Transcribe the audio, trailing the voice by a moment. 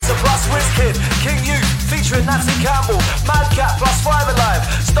plus WizKid, King Youth featuring Nancy Campbell, Madcap plus Five Alive,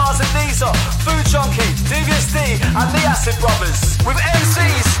 Stars and Deezer, Food Junkie, Devious D and the Acid Brothers. With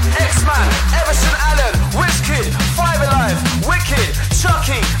MCs, X-Man, Everson Allen, WizKid, Five Alive, Wicked,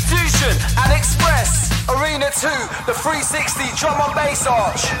 Chucky, Fusion and Express. Arena 2, the 360 drum and bass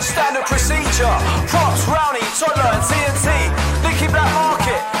arch, Standard Procedure, Props, Rowney, Toddler and TNT, Nicky Black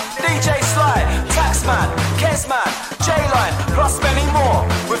Market, DJ Sly, Taxman, Kesman, J-Line, plus many more.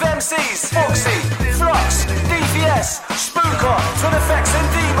 With MCs, Foxy, Flux, DVS, Spooker, Twin Effects and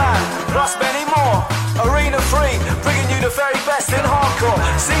D-Man, plus many more. Arena 3, bringing you the very best in hardcore.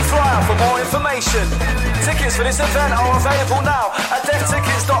 See flyer for more information. Tickets for this event are available now at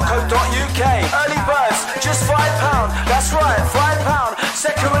deaftickets.co.uk. Early birds, just £5. That's right, £5.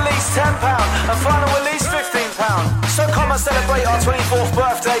 Second release, £10. And final release, £15. So come and celebrate our 24th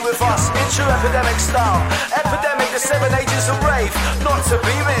birthday with us in true Epidemic style. Epidemic, the 7 ages of rave, not to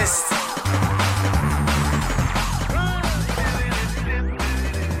be missed.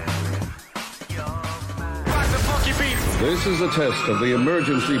 This is a test of the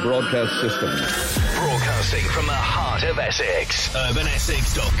emergency broadcast system. Broadcasting from the heart of Essex.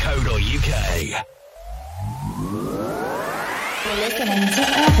 urbanessex.co.uk. You're listening to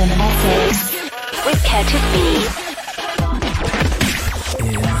Urban Essex with Curtis B.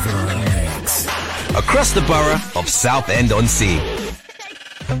 In the mix. Across the borough of Southend-on-Sea.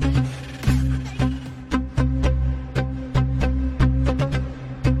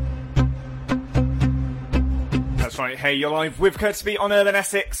 Hey, you're live with Curtis B on Urban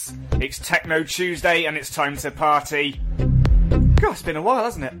Essex. It's Techno Tuesday and it's time to party. God, it's been a while,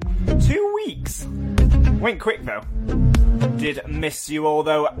 hasn't it? 2 weeks. Went quick though. Did miss you all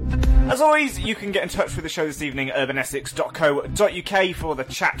though. As always, you can get in touch with the show this evening at urbanessex.co.uk for the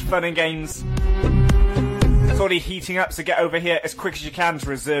chat, fun and games. It's already heating up, so get over here as quick as you can to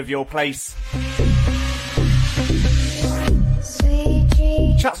reserve your place.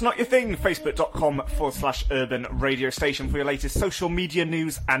 Chat's not your thing. Facebook.com/urban radio station for your latest social media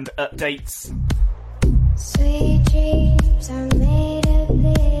news and updates. Sweet dreams are made of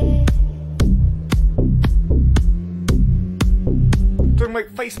this. Doing my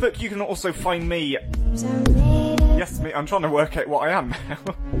Facebook, you can also find me. Yes, me. I'm trying to work out what I am now.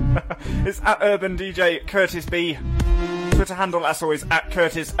 It's at Urban DJ Curtis B. Twitter handle, as always, at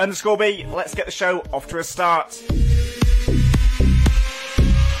Curtis_B. Let's get the show off to a start.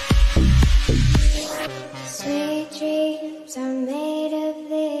 Sweet dreams are made of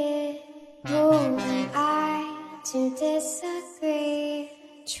this. Who am I to disagree?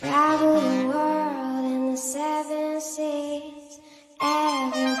 Travel the world in the 7 seas.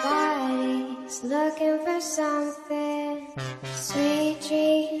 Everybody's looking for something. Sweet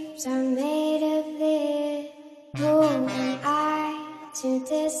dreams are made of this. Who am I to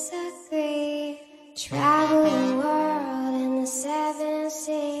disagree? Travel the world in the 7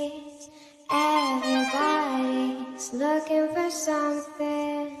 seas. Everybody's looking for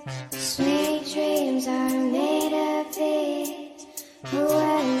something. Sweet dreams are made of these. Who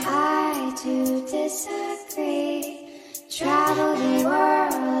am I to disagree? Travel the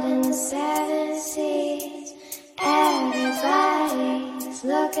world in the 7 seas. Everybody's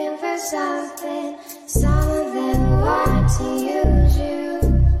looking for something. Some of them want to use you.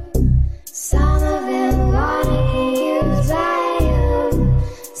 Some of them want to be used by you.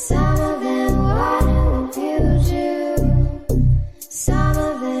 Some of them want to abuse you. Some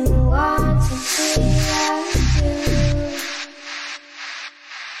of them want to be like you.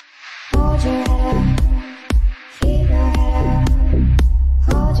 Hold your head up. Keep your head up.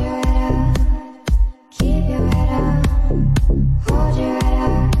 Hold your head up. Keep your head up. Hold your head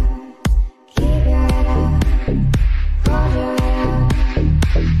up. Keep your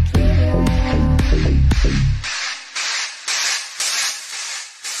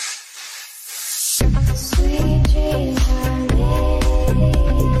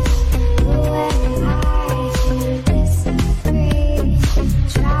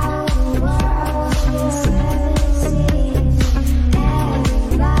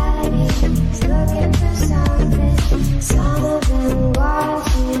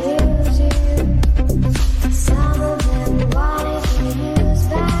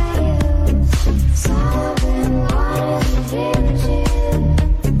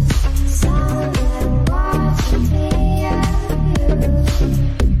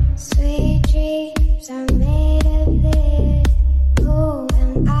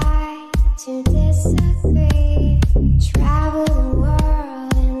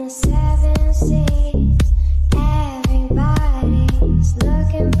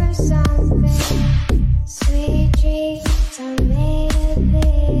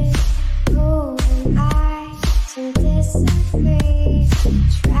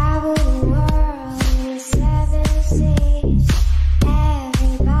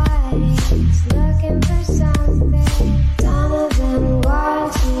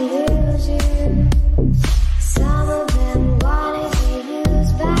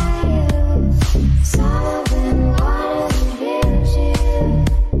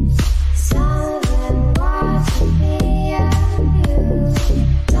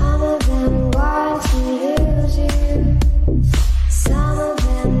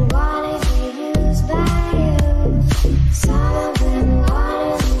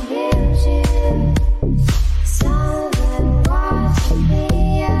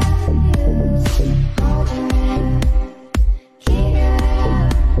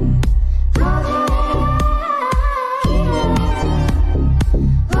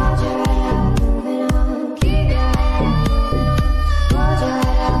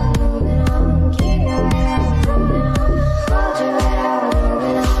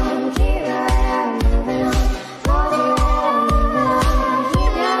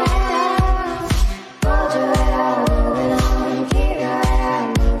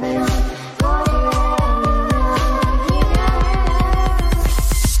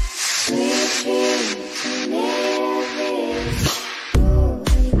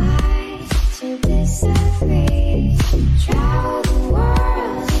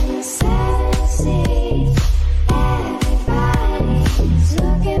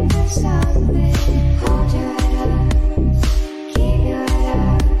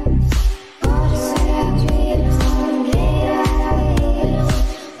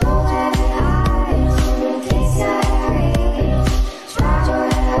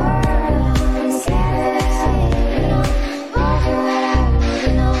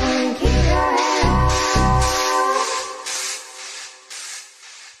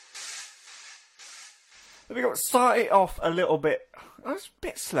We got started off a little bit. That's a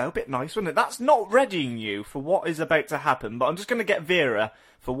bit slow, a bit nice, wasn't it? That's not readying you for what is about to happen. But I'm just going to get Vera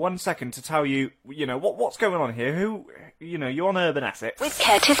for 1 second to tell you, what's going on here. Who, you're on Urban Essex with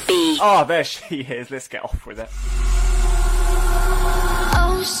Curtis B. Oh, there she is. Let's get off with it.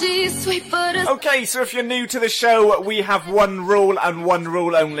 She's sweet, but okay, so if you're new to the show, we have one rule and one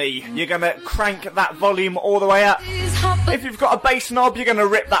rule only. You're going to crank that volume all the way up. If you've got a bass knob, you're going to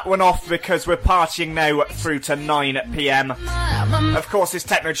rip that one off because we're partying now through to 9 PM. Of course, it's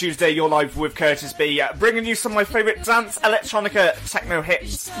Techno Tuesday, you're live with Curtis B, bringing you some of my favourite dance, electronica, techno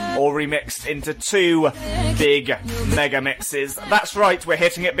hits, all remixed into 2 big mega mixes. That's right, we're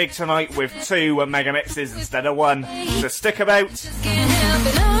hitting it big tonight with 2 mega mixes instead of 1. So stick about.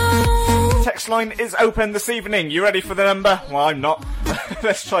 Text line is open this evening. You ready for the number? Well, I'm not.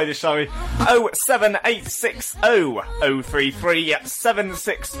 Let's try this, shall we? 07860 033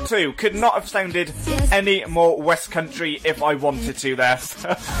 762. Could not have sounded any more West Country if I wanted to there.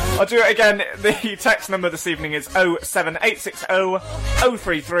 So I'll do it again. The text number this evening is 07860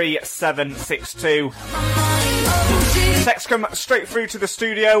 033 762. Text come straight through to the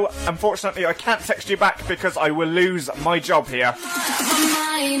studio. Unfortunately, I can't text you back because I will lose my job here.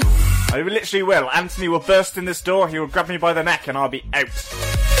 I literally will. Anthony will burst in this door, he will grab me by the neck and I'll be out.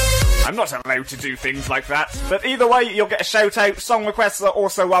 I'm not allowed to do things like that. But either way, you'll get a shout out. Song requests are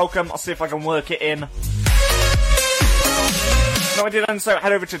also welcome. I'll see if I can work it in. No idea then, so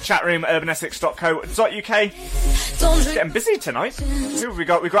head over to chatroom.urbanessex.co.uk. It's getting busy tonight. Who have we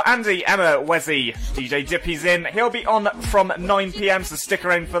got? We've got Andy, Emma, Wezzy, DJ Dippy's in. He'll be on from 9 PM, so stick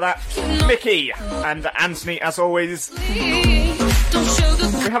around for that. Mickey and Anthony, as always.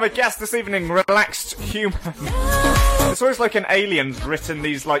 We have a guest this evening, Relaxed Human. It's always like an alien's written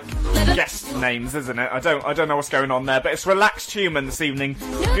these like guest names, isn't it? I don't know what's going on there, but it's Relaxed Human this evening.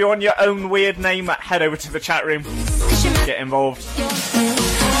 If you're on your own weird name, head over to the chat room. Get involved.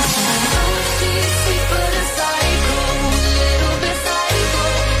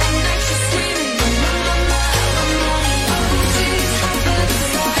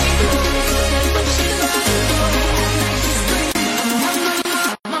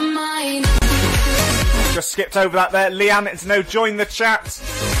 Just skipped over that there. Leanne, it's no join the chat.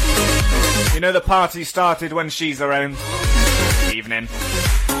 You know the party started when she's around. Evening.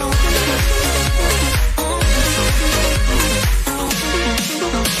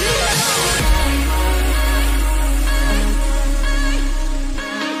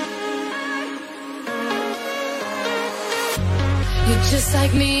 You're just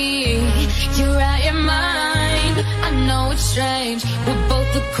like me, you're out your mind. I know it's strange, we're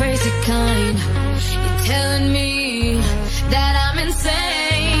both the crazy kind. You're telling me that I'm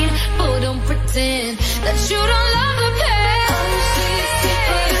insane, but don't pretend that you don't love the pain.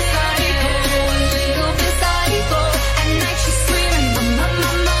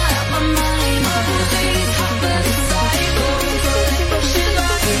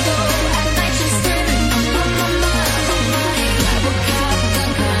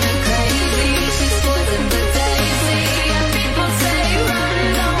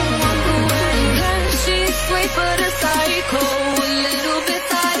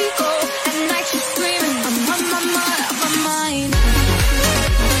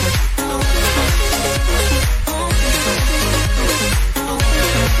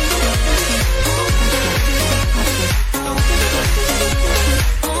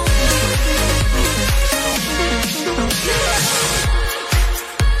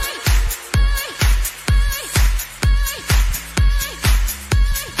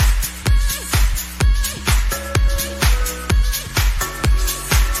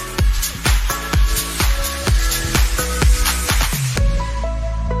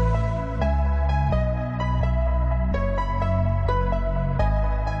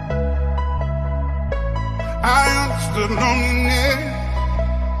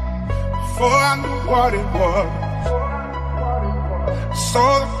 What it was.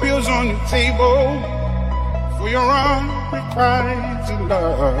 Saw the bills on your table for your unrequited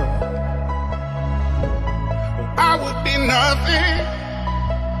love. I would be nothing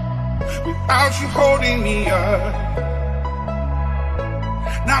without you holding me up.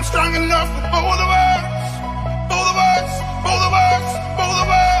 Now I'm strong enough for both of us, both of us, both of us, both of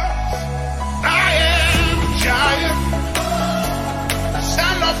us. I am a giant.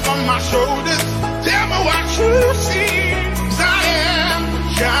 Stand up on my shoulders. Tell me what you see. 'Cause I am a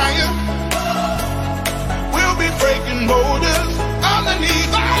giant. We'll be breaking boulders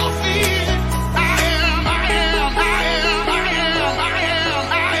underneath our feet. I am a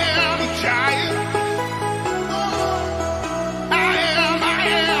giant. I am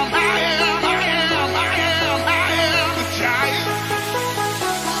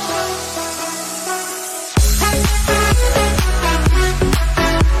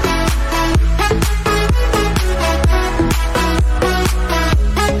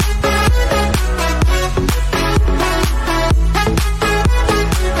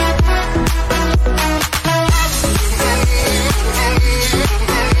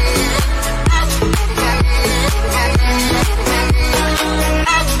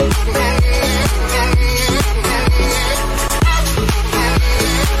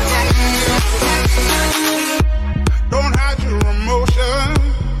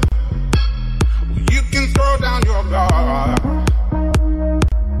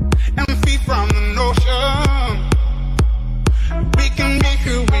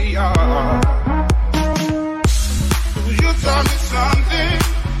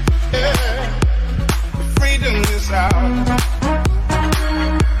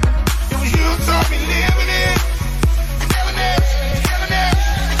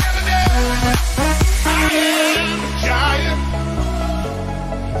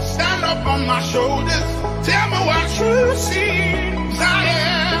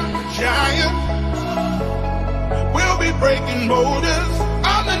motors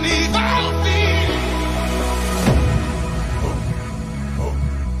underneath our feet.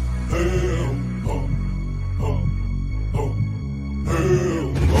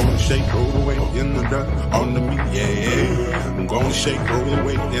 I'm gonna shake, roll away in the dirt under me, yeah. I'm gonna shake, roll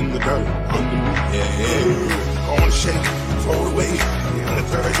away in the dirt under me, yeah. Gonna shake, roll away in the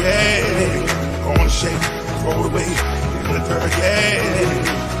dirt, yeah. Gonna shake, roll away in the dirt, yeah.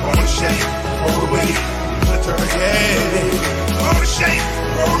 Gonna shake, roll away in the dirt, yeah. Gonna shake,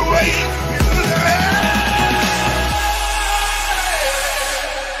 roll away in the dirt.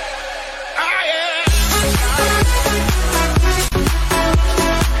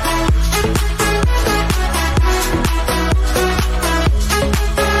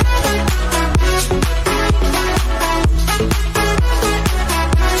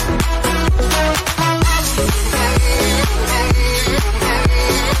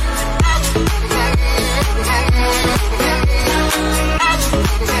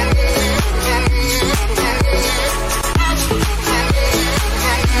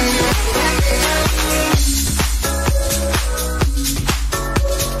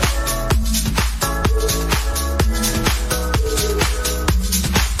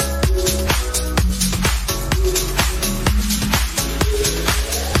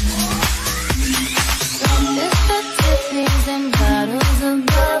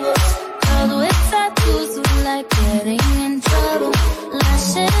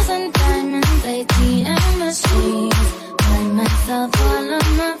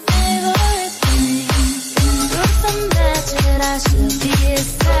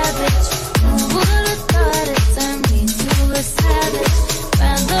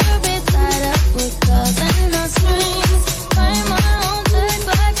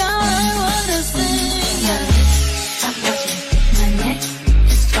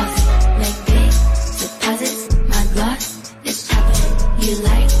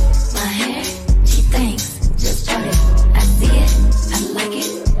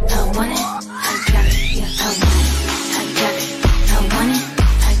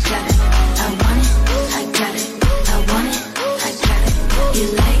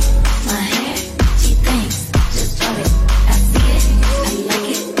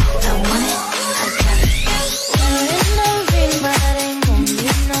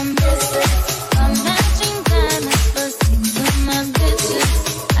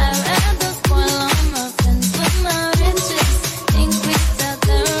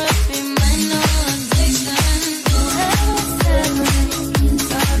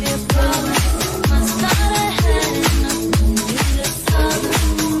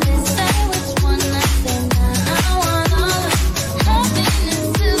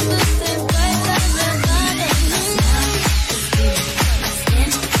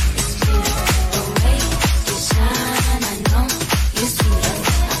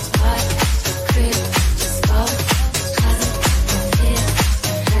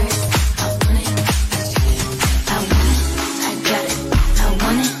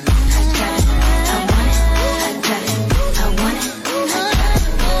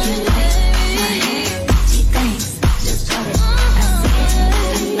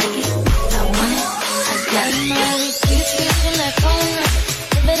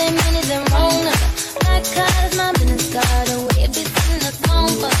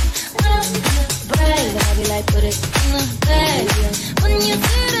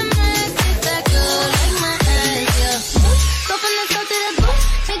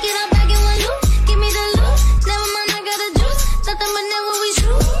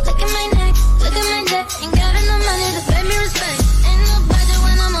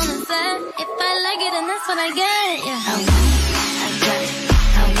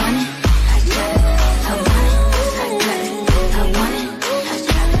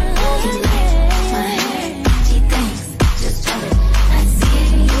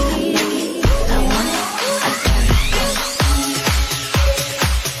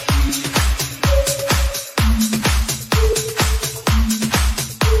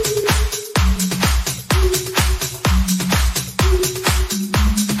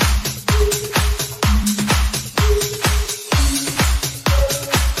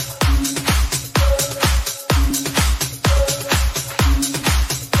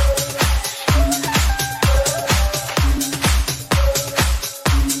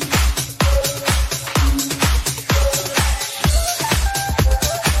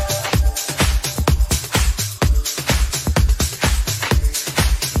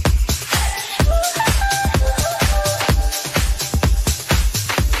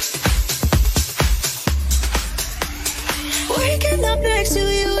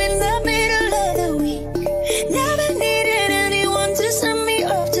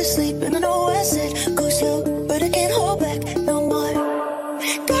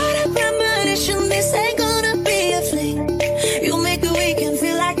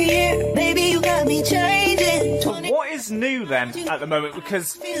 then at the moment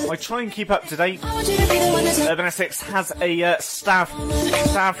because I try and keep up to date. Urban Essex has a staff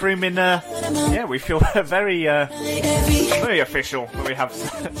room in. We feel very official that we have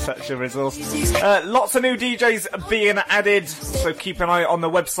such a resource. Lots of new DJs being added, so keep an eye on the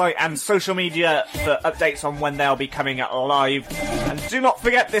website and social media for updates on when they'll be coming live. And do not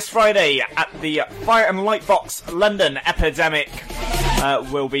forget this Friday at the Fire and Light Box London Epidemic.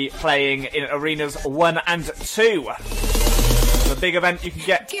 Will be playing in Arenas 1 and 2. The big event, you can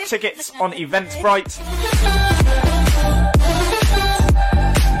get tickets on Eventbrite.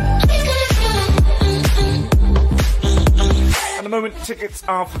 At the moment, tickets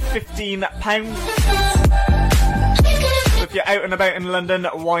are for £15. So if you're out and about in London,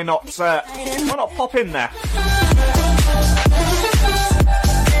 why not pop in there?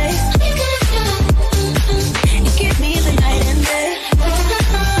 Give me the night and day.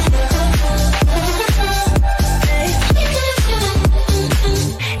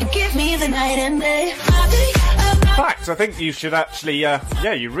 Give me the night and day. In fact, I think you should actually,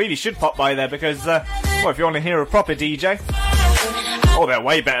 you really should pop by there because, if you want to hear a proper DJ, they're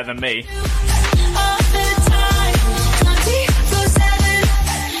way better than me. All the time, 24/7,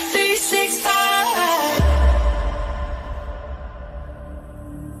 365.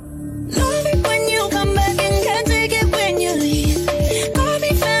 Love it when you come back and can't take it when you leave. Got me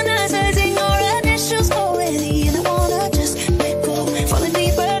fantasizing our initials already, and I wanna just let go, falling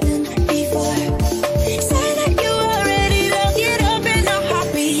deeper than before. Say that you are ready, they'll get up in a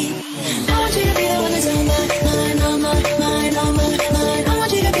heartbeat. I want you to be the one that's on my mind, on my mind, on my mind. I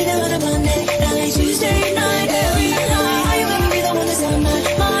want you to be the one on Monday night, Tuesday night, every night. You wanna be the one that's on my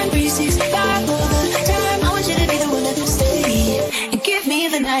mind, 365 all the time. I want you to be the one that stay and give me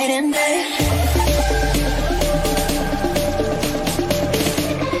the night and day.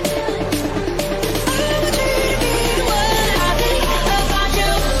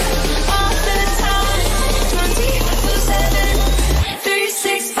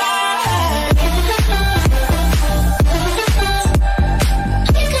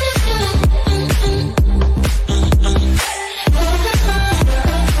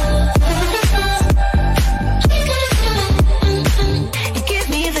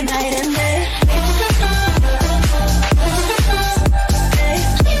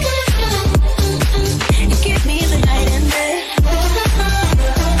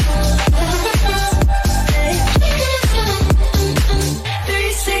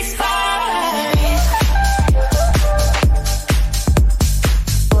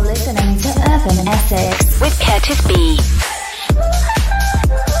 With Curtis B.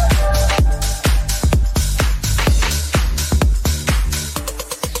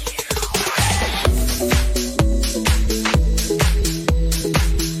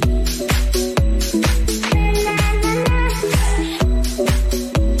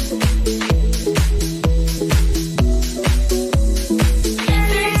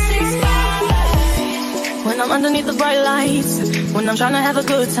 When I'm underneath the bright lights, when I'm trying to have a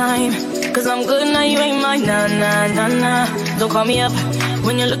good time, 'cause I'm good now, you ain't mine, nah, nah, nah, nah. Don't call me up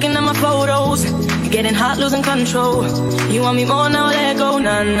when you're looking at my photos. You're getting hot, losing control. You want me more now, let go,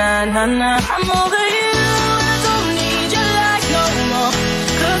 nah, nah, nah, nah. I'm over you, and I don't need your light no more.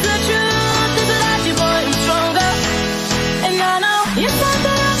 'Cause the truth is that you're getting stronger. And I know you said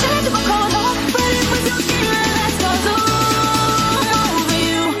that I'll change my cold heart, but it was your skin that's gone through. I'm over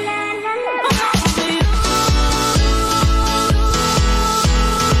you, I'm over you.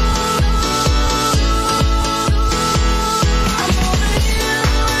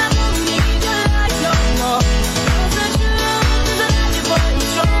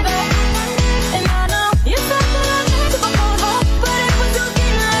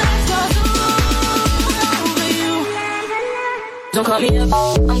 Don't call me up,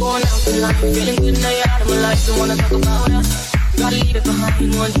 I'm going out tonight. Feeling good now you're out of my life, don't wanna talk about us. Gotta leave it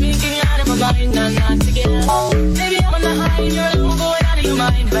behind, one drinking out of my mind, not together. Maybe I'm on the high, you're alone, going out of your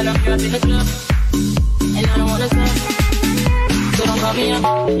mind. But I'm here up in the club, and I don't wanna talk. So don't call me up,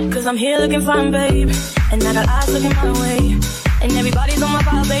 'cause I'm here looking fine, babe. And I got eyes looking my way, and everybody's on my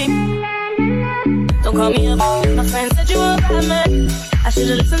file, babe. Don't call me up, my friend said you were a bad man. I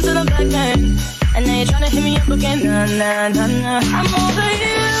should've listened to the black man. And now you're trying to hit me up again, nah, nah, nah, nah. I'm over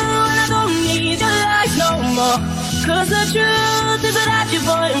you, and I don't need your lies no more. 'Cause the truth is that you're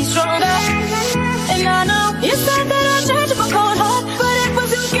getting stronger. And I know you said that I'll change up a cold heart, but it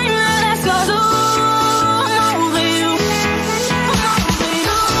was your game that's gone through. I'm over you, I'm over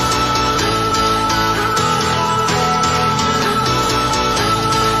you.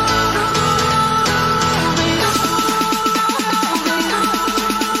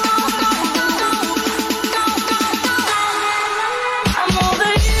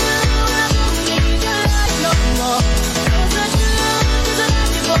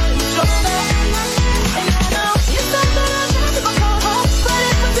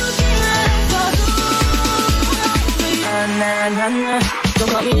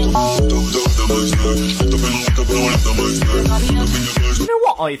 You know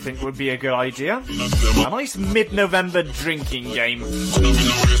what I think would be a good idea? A nice mid-November drinking game.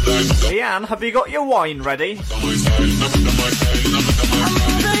 Leanne, have you got your wine ready? I'm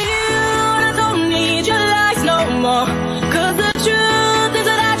over you, I don't need your lies no more. 'Cause the truth is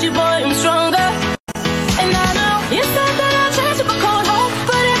that you, boy, I'm stronger. And I know you said that I'll change up a cold heart,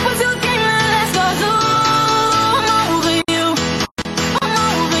 but it was your game that let's go through. I'm over you, I'm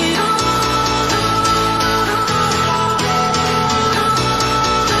over you.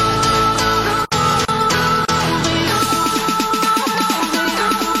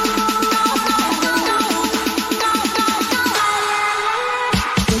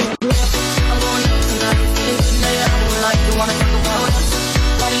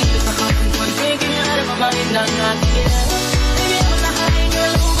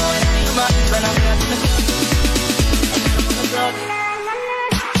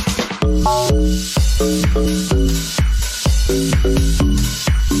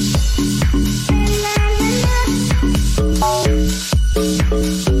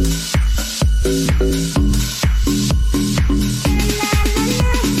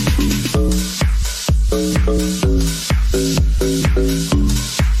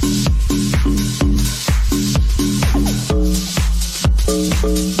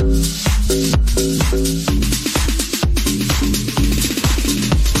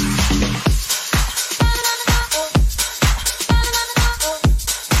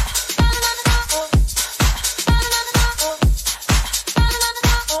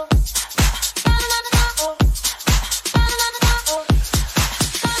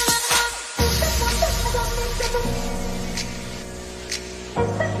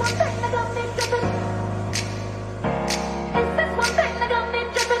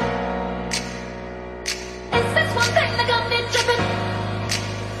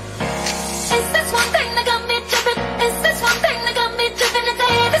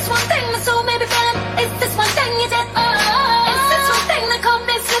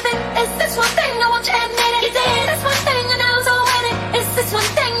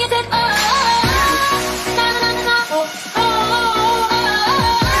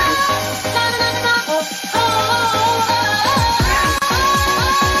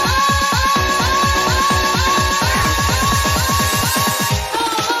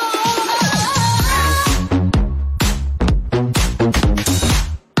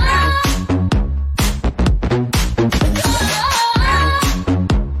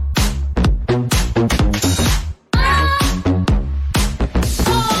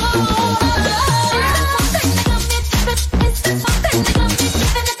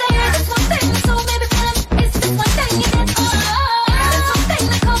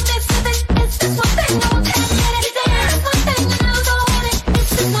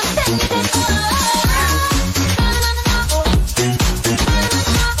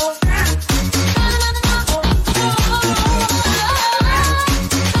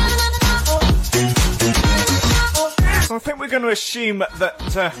 Assume that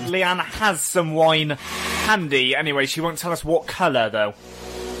Leanne has some wine handy. Anyway, she won't tell us what colour though.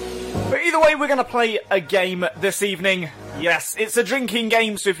 But either way, we're going to play a game this evening. Yes, it's a drinking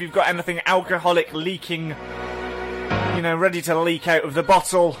game, so if you've got anything alcoholic leaking, you know, ready to leak out of the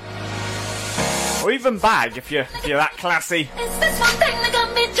bottle, or even bag if you're that classy,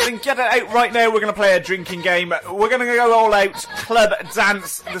 then get it out right now. We're going to play a drinking game. We're going to go all out club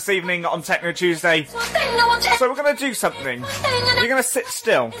dance this evening on Techno Tuesday. So we're going to do something. You're going to sit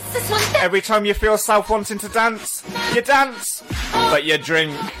still. Every time you feel yourself wanting to dance, you dance, but you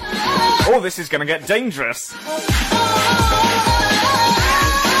drink. Oh, this is going to get dangerous.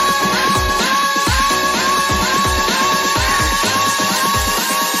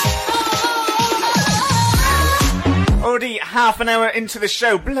 Already half an hour into the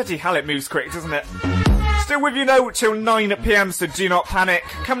show. Bloody hell, it moves quick, doesn't it? Still with you now till 9 PM, so do not panic.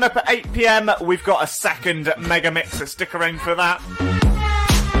 Coming up at 8 PM, we've got a second mega mix, so stick around for that.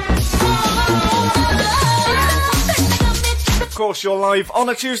 Of course, you're live on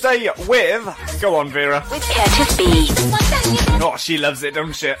a Tuesday with... Go on, Vera. With Curtis B. Oh, she loves it,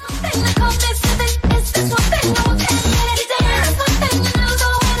 don't she?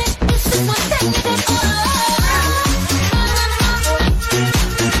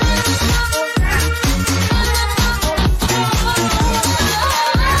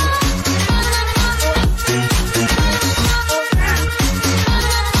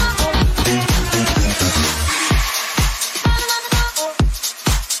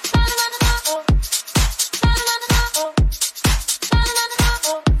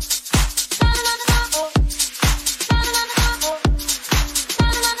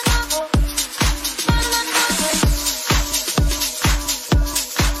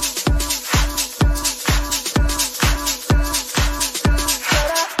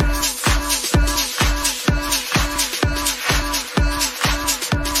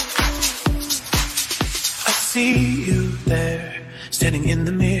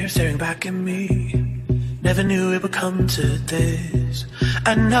 back at me. Never knew it would come to this.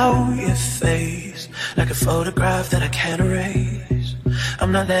 I know your face like a photograph that I can't erase.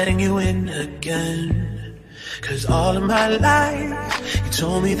 I'm not letting you in again. 'Cause all of my life you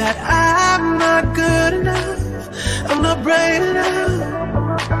told me that I'm not good enough, I'm not brave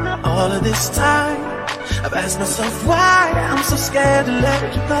enough. All of this time I've asked myself why I'm so scared to let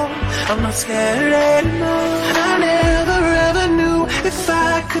you go. I'm not scared anymore. I never ever knew if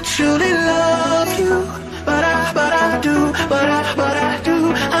I could truly love you, but I do.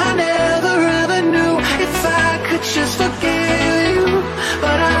 I never ever knew if I could just forgive you,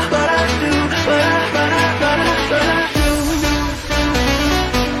 but I do.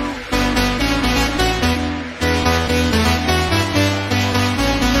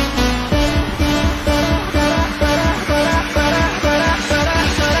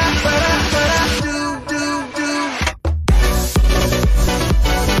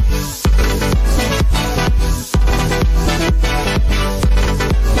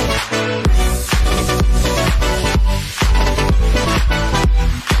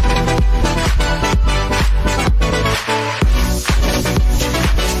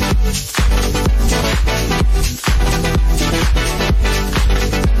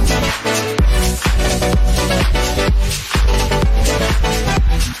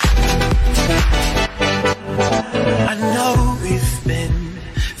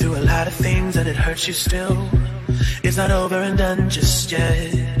 You still, it's not over and done just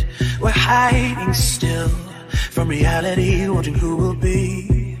yet. We're hiding still from reality, wondering who will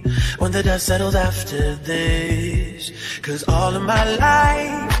be when the dust settles after this. 'Cause all of my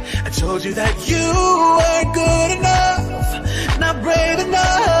life I told you that you weren't good enough, not brave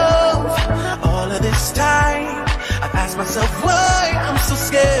enough. All of this time I've asked myself why I'm so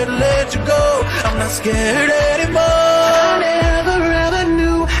scared to let you go. I'm not scared anymore. I never ever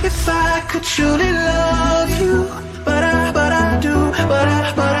knew if I could truly love you, but I do.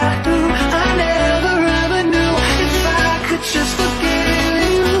 I never ever knew if I could just forgive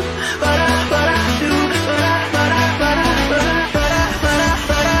you, but I do.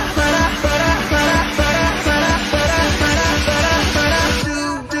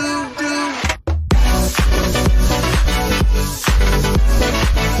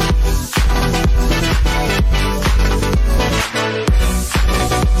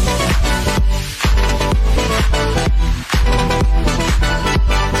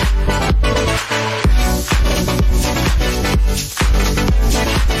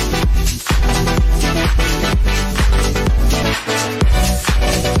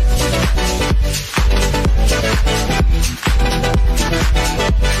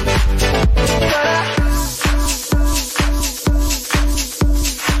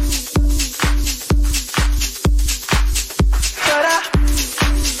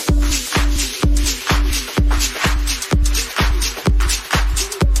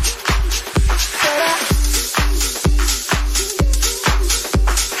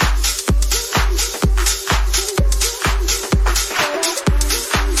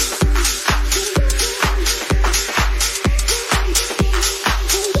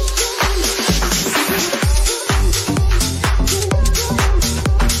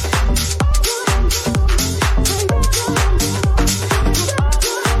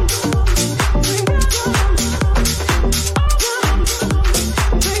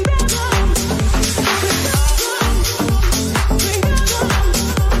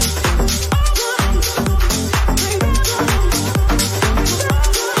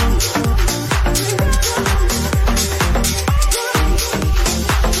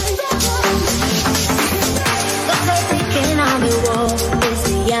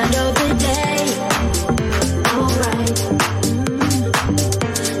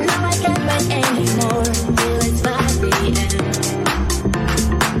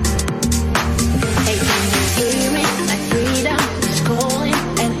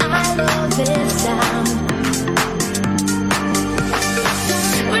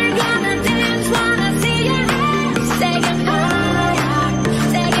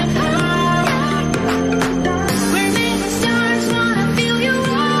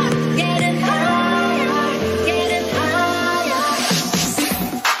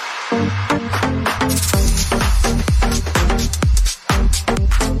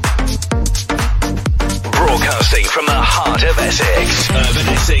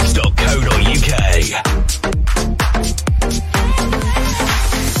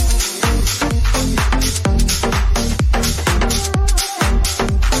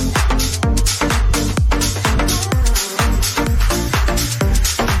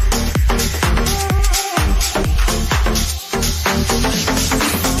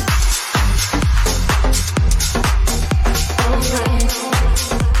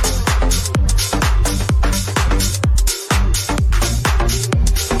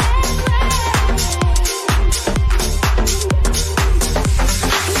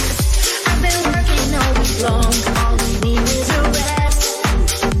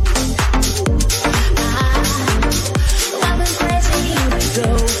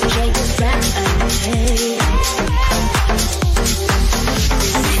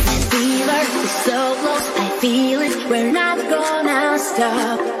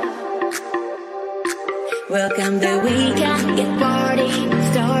 Welcome the weekend, get party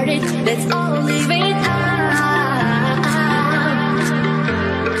started. Let's all live it up.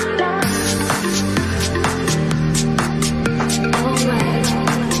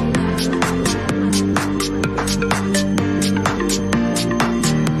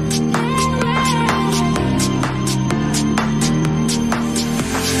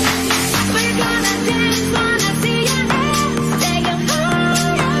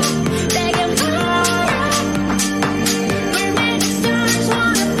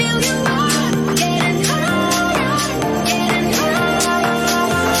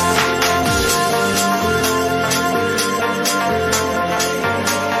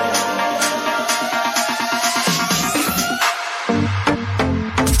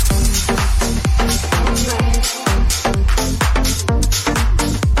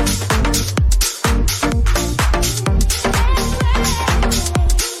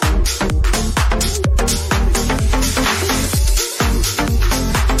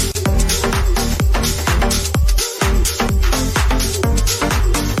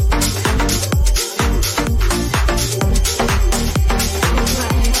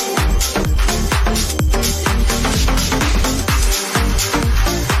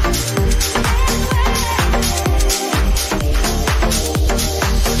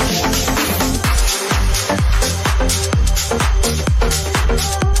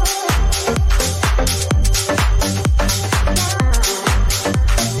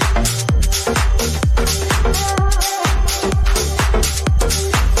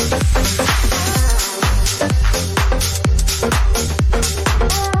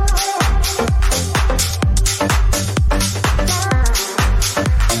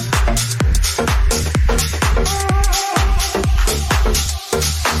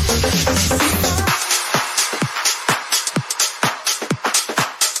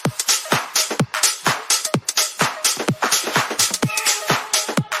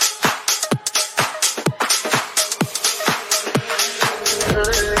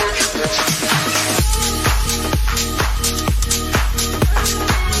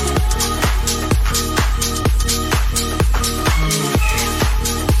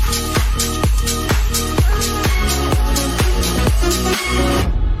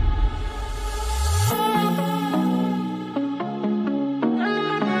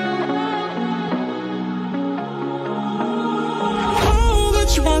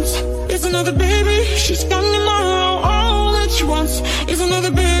 another baby. She's gone tomorrow. All that she wants is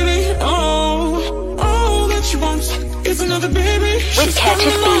another baby. Oh, all that she wants is another baby. She's gone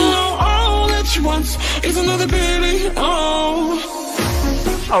tomorrow. All that she wants is another baby.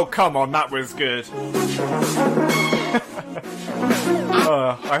 Oh, come on, that was good.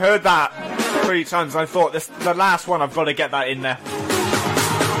 I heard that 3 times. I thought the last one, I've got to get that in there.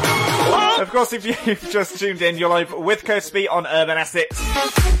 Of course, if you've just tuned in, you're live with Curtis B on Urban Essex.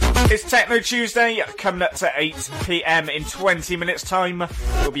 It's Techno Tuesday, coming up to 8 PM in 20 minutes' time.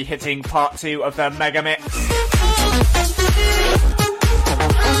 We'll be hitting part 2 of the Mega Mix.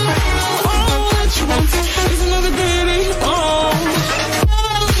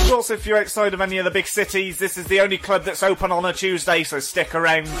 Of course, if you're outside of any of the big cities, this is the only club that's open on a Tuesday, so stick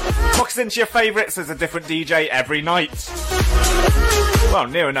around. Box into your favourites, there's a different DJ every night. Well,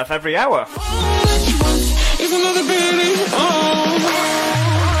 near enough every hour.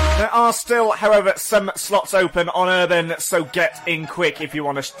 There are still, however, some slots open on Urban, so get in quick if you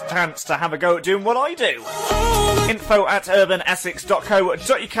want a chance to have a go at doing what I do.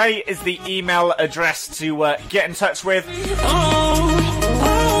 info@urbanessex.co.uk is the email address to get in touch with.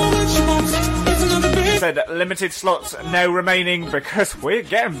 Said limited slots now remaining because we're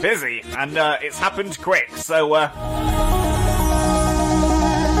getting busy and it's happened quick, so if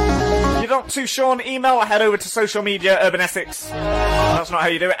you're not too sure on email, head over to social media, Urban Essex. That's not how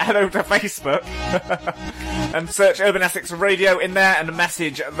you do it. Head over to Facebook and search Urban Essex Radio in there and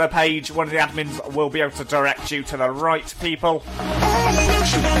message the page. One of the admins will be able to direct you to the right people.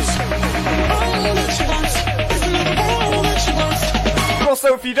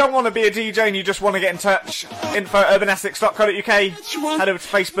 Also, if you don't want to be a DJ and you just want to get in touch, info@urbanessex.co.uk, head over to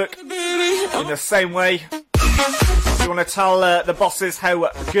Facebook in the same way. If you want to tell the bosses how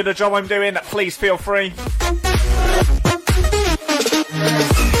good a job I'm doing, please feel free.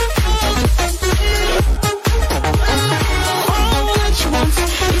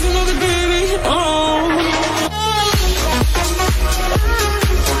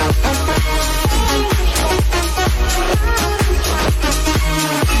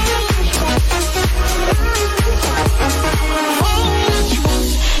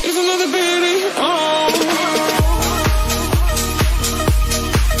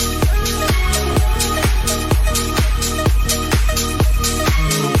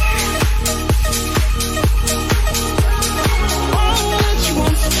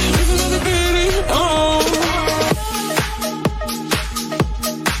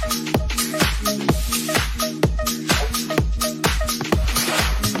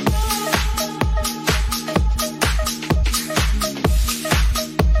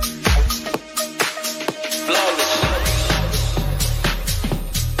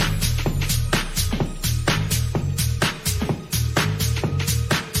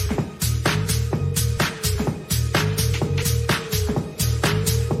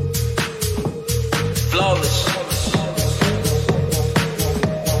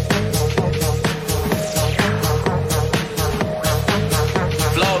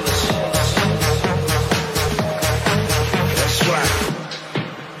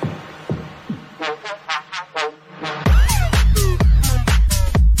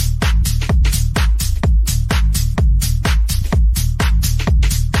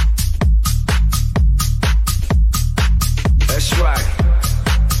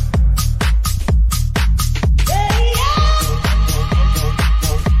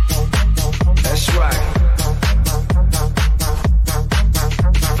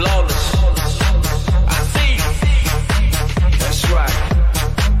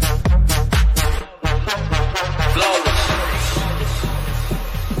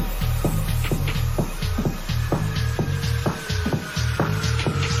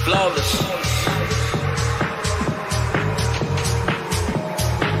 Flawless.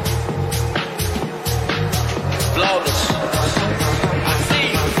 Flawless. I see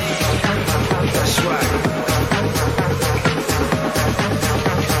you. That's right.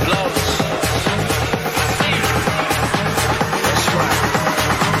 Flawless. I see you. That's right.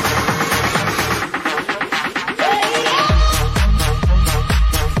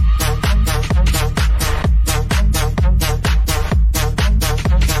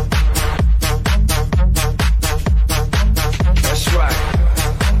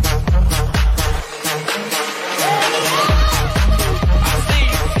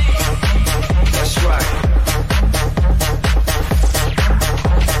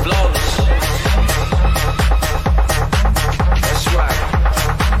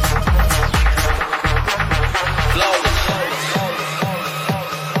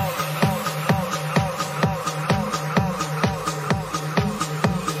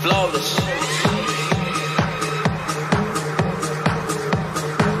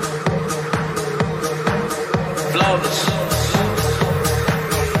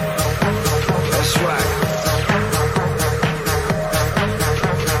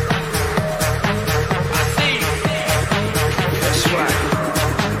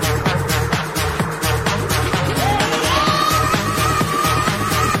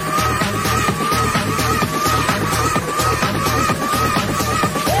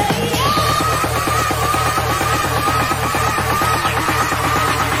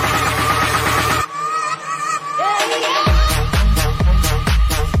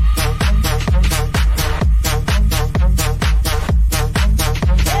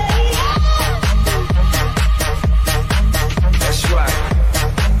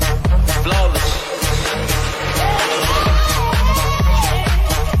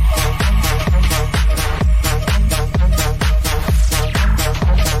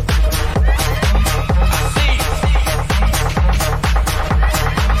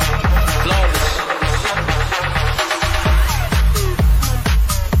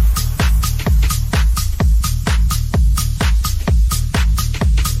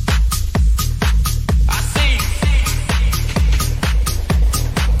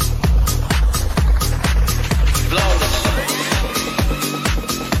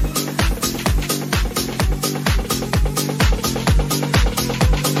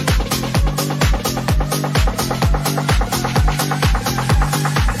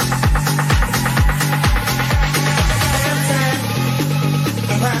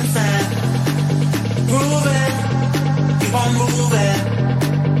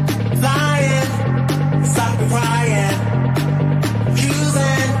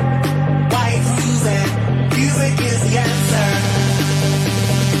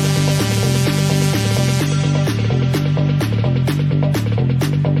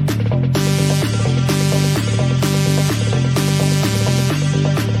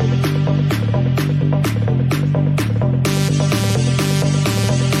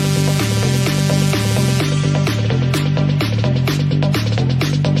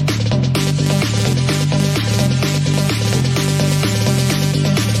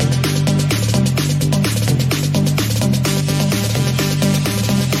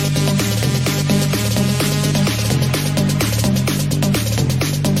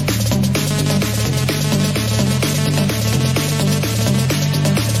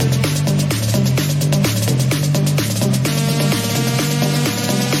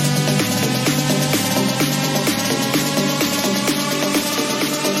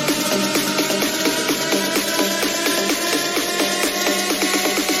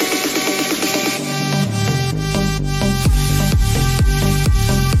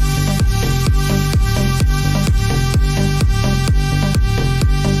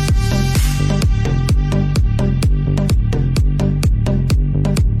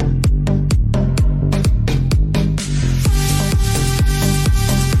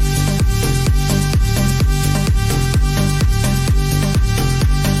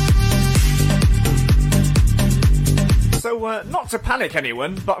 Not to panic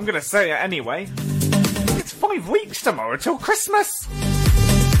anyone, but I'm going to say it anyway. It's 5 weeks tomorrow till Christmas!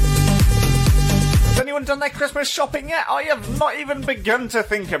 Has anyone done their Christmas shopping yet? I have not even begun to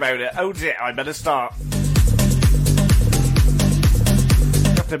think about it. Oh dear, I better start. I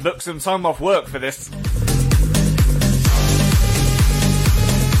have to book some time off work for this.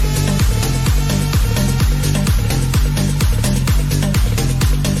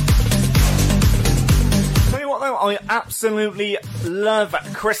 I absolutely love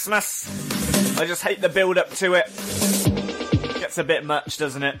Christmas. I just hate the build up to it. Gets a bit much,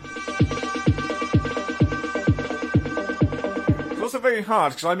 doesn't it? also very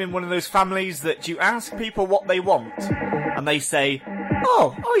hard because I'm in one of those families that you ask people what they want and they say,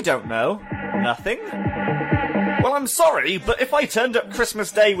 "Oh, I don't know. Nothing." Well, I'm sorry, but if I turned up Christmas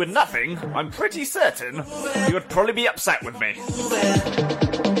Day with nothing, I'm pretty certain you would probably be upset with me.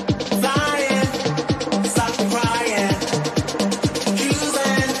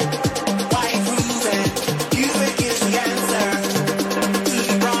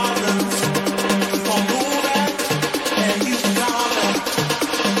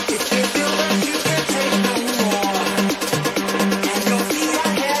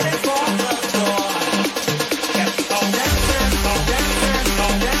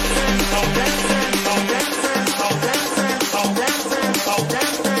 Oh,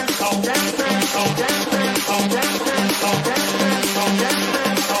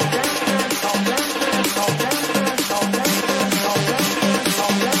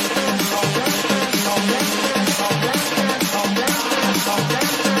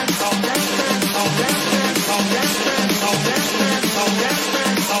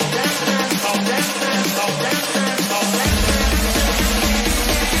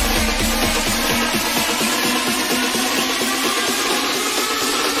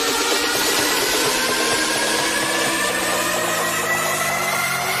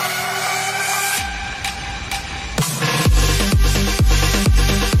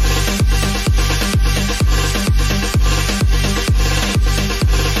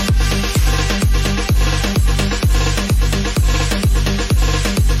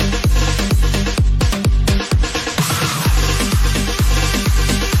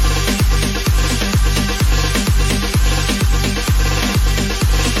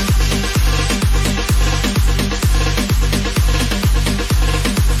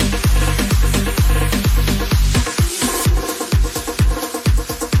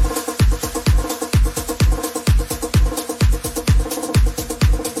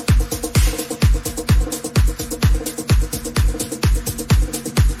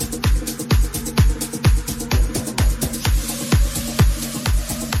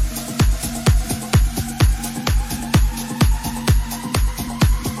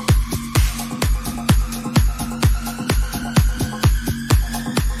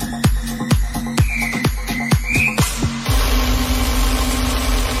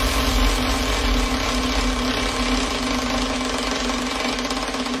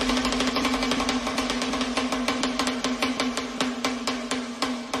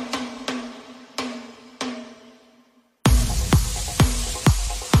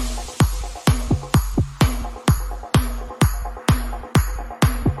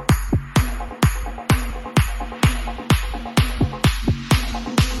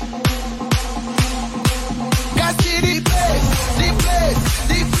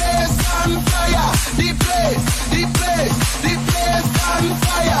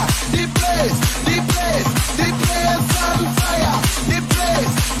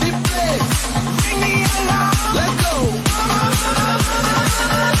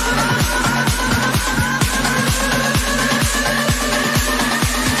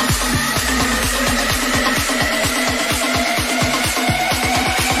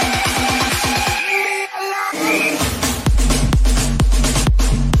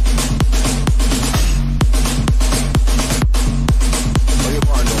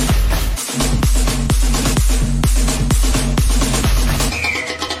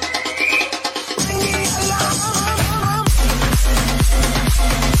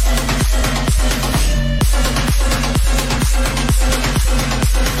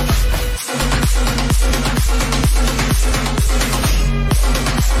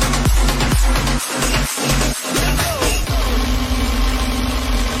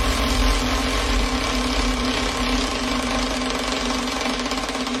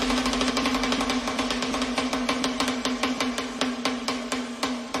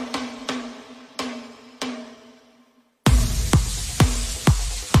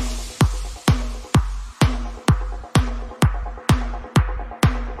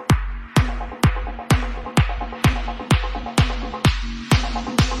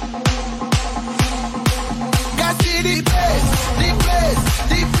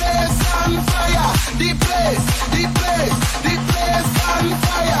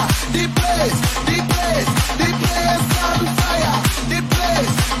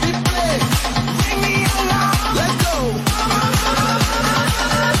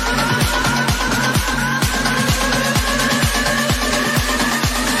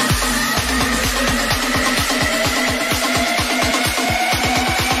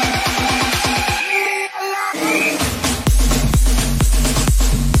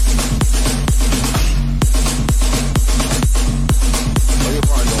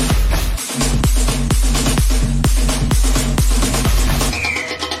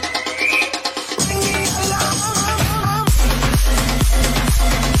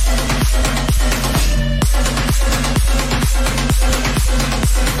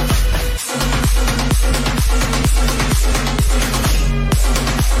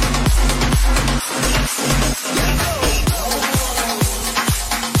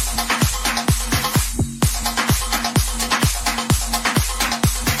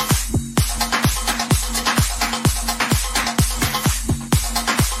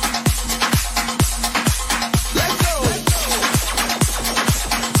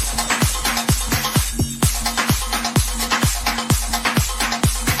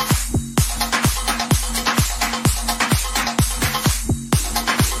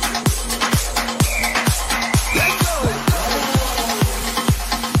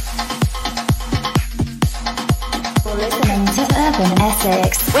 Urban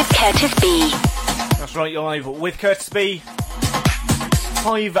Essex with Curtis B. That's right, you're live with Curtis B.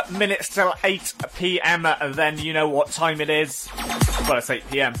 5 minutes till 8 p.m, then you know what time it is. Well, it's 8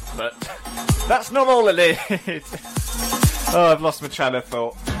 p.m, but that's not all it is. Oh, I've lost my train of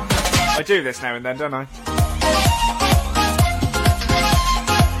thought. I do this now and then, don't I?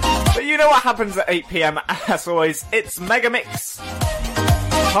 But you know what happens at 8 p.m, as always, it's Megamix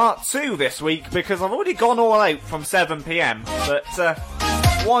Part 2 this week, because I've already gone all out from 7 p.m, but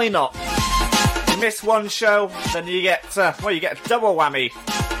why not? You miss one show, then you get, you get a double whammy.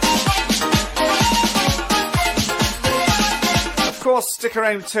 Of course, stick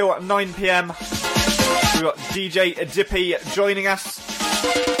around till 9 p.m. We've got DJ Dippy joining us.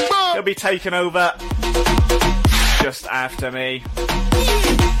 He'll be taking over just after me.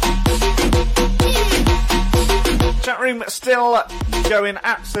 Chat room still going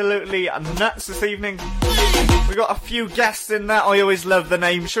absolutely nuts this evening. We've got a few guests in there. I always love the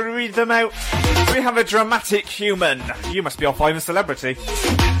name. Should we read them out? We have a dramatic human. You must be off I'm a celebrity.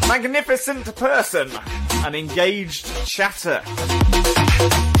 Magnificent person. An engaged chatter.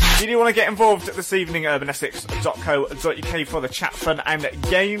 If you do want to get involved this evening, urbanessex.co.uk for the chat, fun and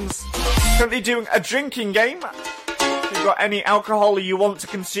games. Currently doing a drinking game. If you've got any alcohol you want to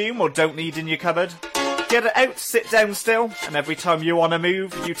consume or don't need in your cupboard, get it out, sit down still, and every time you want to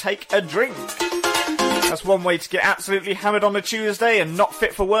move, you take a drink. That's one way to get absolutely hammered on a Tuesday and not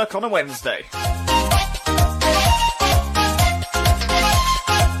fit for work on a Wednesday.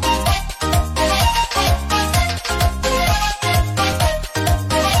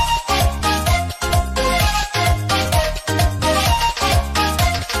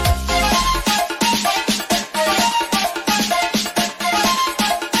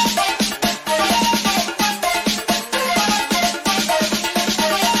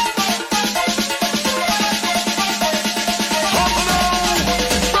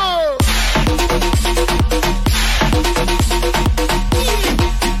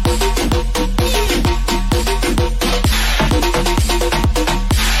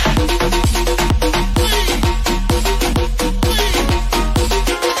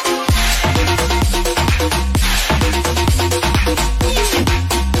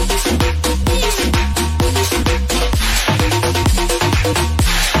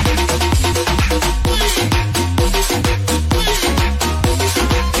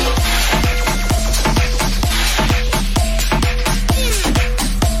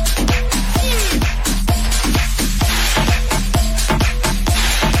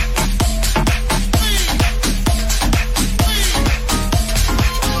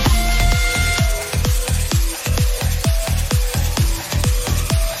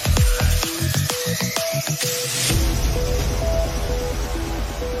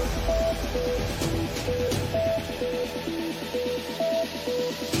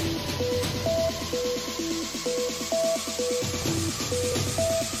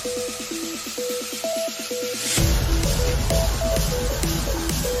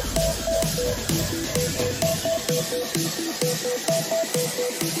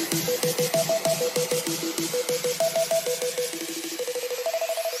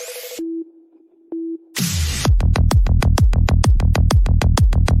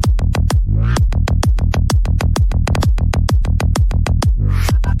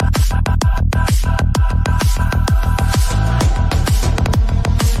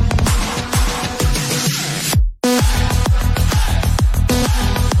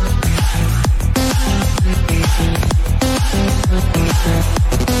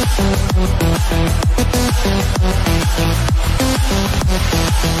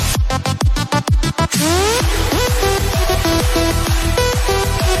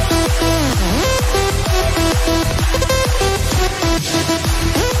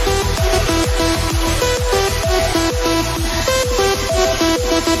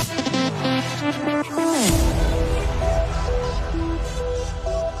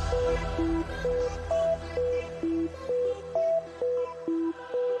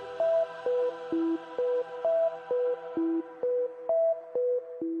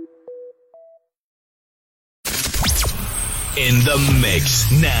 In the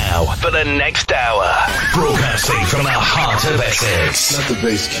mix now for the next hour. Broadcasting from the heart of Essex. Let the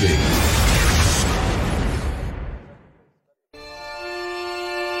bass kick.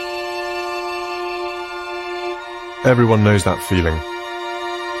 Everyone knows that feeling.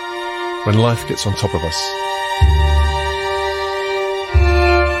 When life gets on top of us.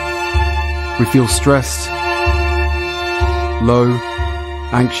 We feel stressed, low,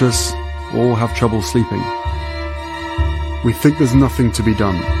 anxious, or have trouble sleeping. We think there's nothing to be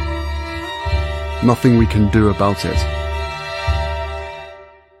done, nothing we can do about it.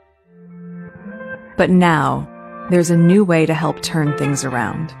 But now, there's a new way to help turn things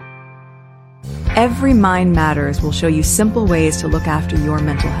around. Every Mind Matters will show you simple ways to look after your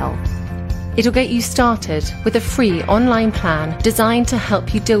mental health. It'll get you started with a free online plan designed to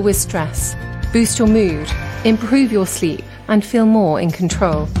help you deal with stress, boost your mood, improve your sleep, and feel more in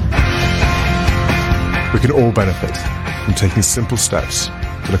control. We can all benefit from taking simple steps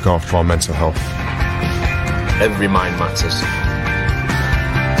to look after our mental health. Every mind matters.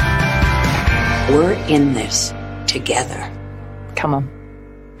 We're in this together. Come on.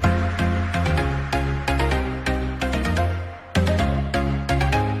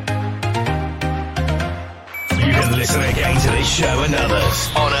 You can listen again to this show and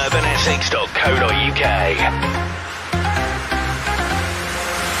others on urbanessex.co.uk.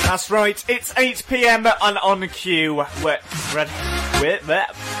 That's right, it's 8 PM and on cue. We're ready.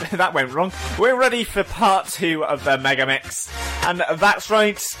 That went wrong. We're ready for part 2 of the Mega Mix. And that's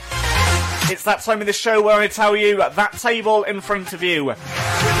right, it's that time of the show where I tell you that table in front of you,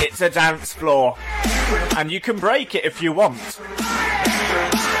 it's a dance floor. And you can break it if you want.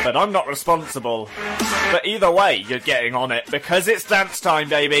 But I'm not responsible. But either way, you're getting on it, because it's dance time,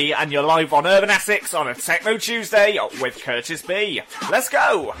 baby, and you're live on Urban Essex on a Techno Tuesday with Curtis B. Let's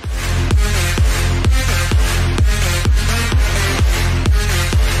go!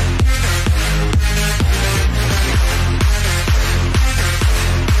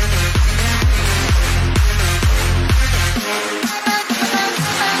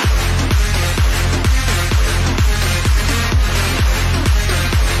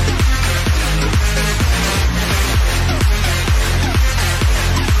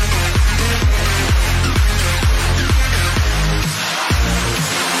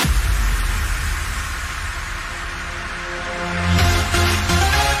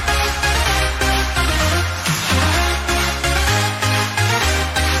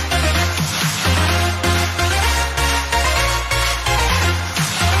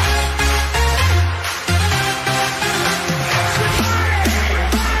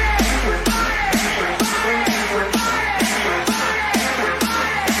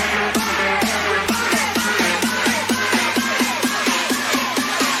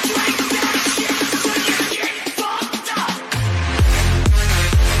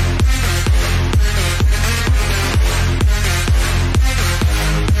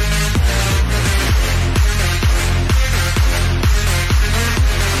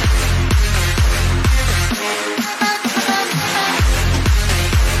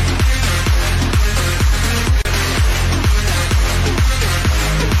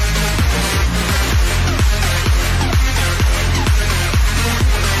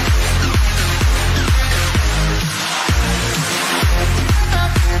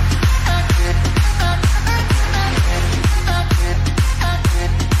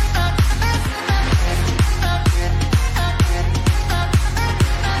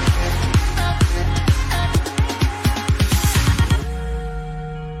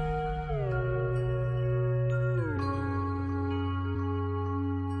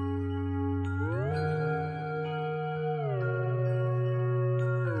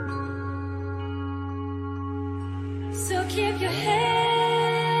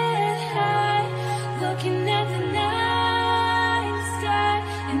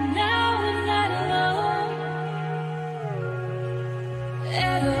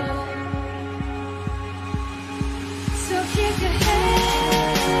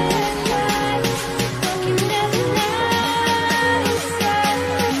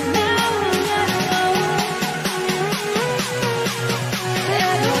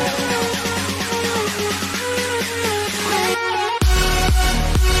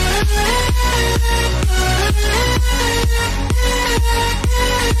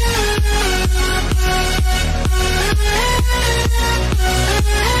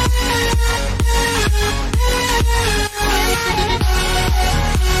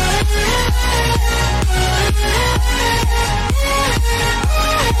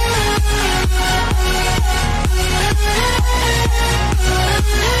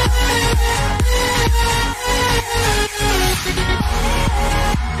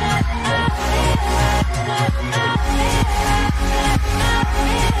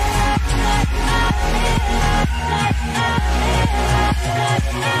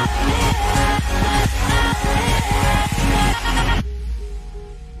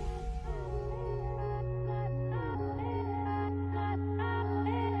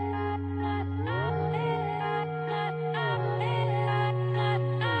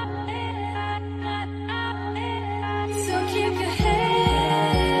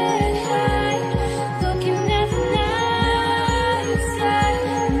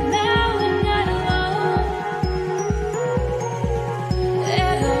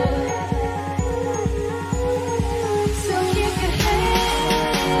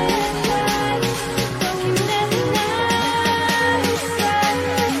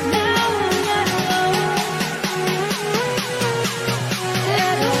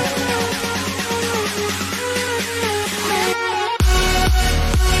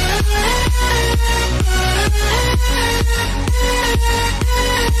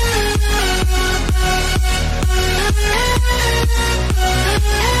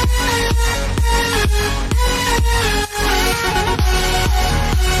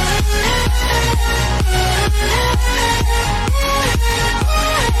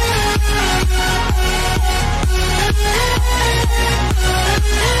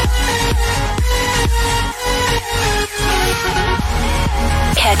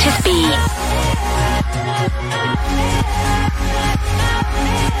 Curtis B.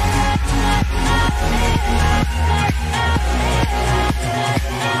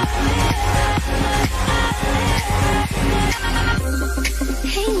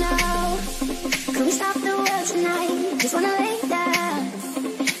 Hey now, can we stop the world tonight? Just wanna lay down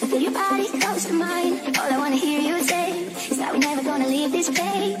and feel your body close to mine. All I wanna hear you say is that we're never gonna leave this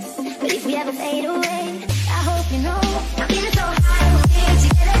place. But if we ever fade away, I hope you know I'm feeling so high. We're here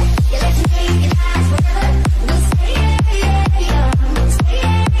together. Yeah, let's make it last forever. We'll stay, yeah, yeah. Stay,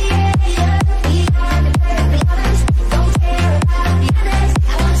 yeah, yeah. We are the perfect lovers. Don't care about the others.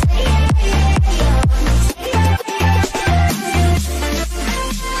 I wanna stay, yeah, yeah. Stay, yeah, yeah.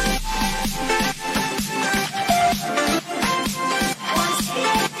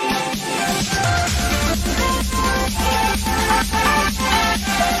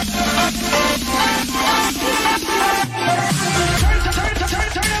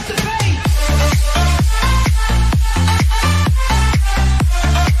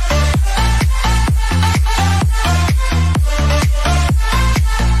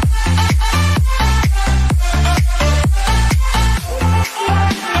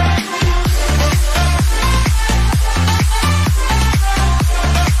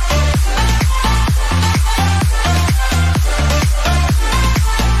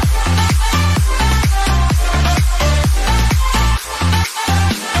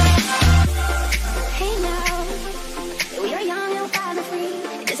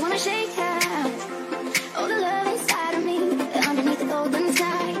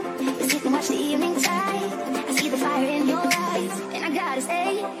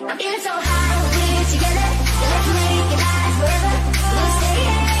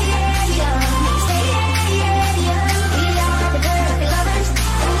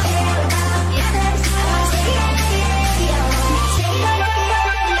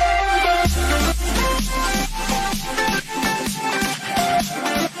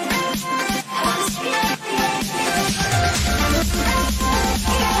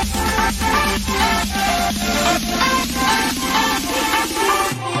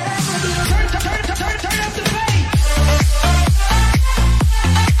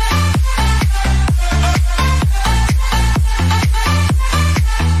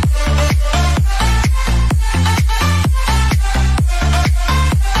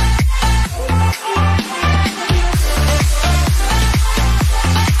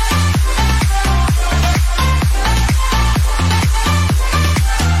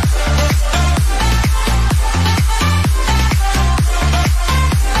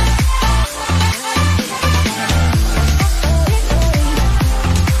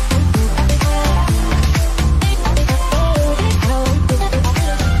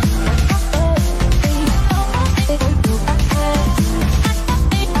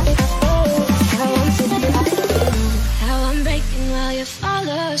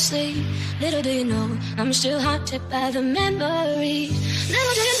 I'm still haunted by the memories.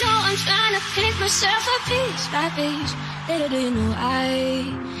 Little do you know I'm trying to pick myself up piece by piece. Little do you know I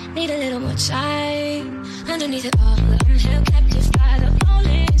need a little more time. Underneath it all, I'm held captive by the hole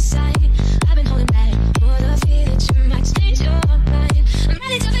inside. I've been holding back for the fear that you might change your mind. I'm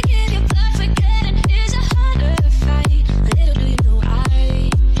ready to forgive you, but forgetting is a harder fight. Little do you know I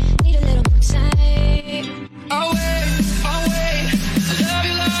need a little more time. I'll wait, I'll wait. I love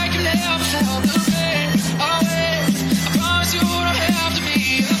you like you never felt the pain. I'll wait, I promise you don't have to be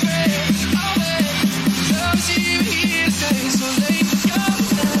afraid. I'll wait, love is even here to stay, so late to go.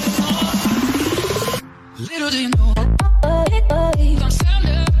 Little do you know I'm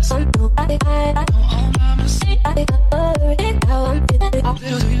standing, all by myself.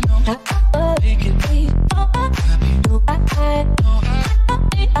 Little do you know make it happy. No, I just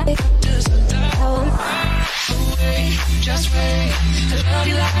wait, just wait. I love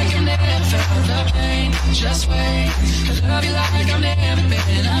you like I never felt the pain. Just wait, I love you like I've never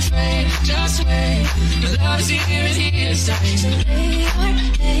been afraid. Just wait, your love is here and here to stay. So lay on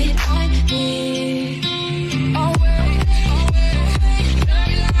me. I'll wait, I'll wait. Love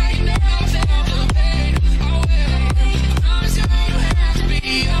you like I never felt the pain. I'll wait, I promise you don't have to be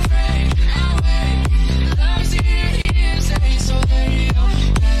afraid. I'll wait, your love is here and here to stay. So lay on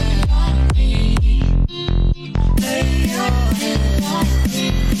me. Lay your head on me.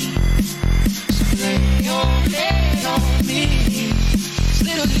 So lay your head on me.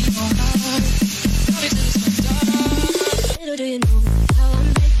 Little do you know how, love it till it's done. Little do you know how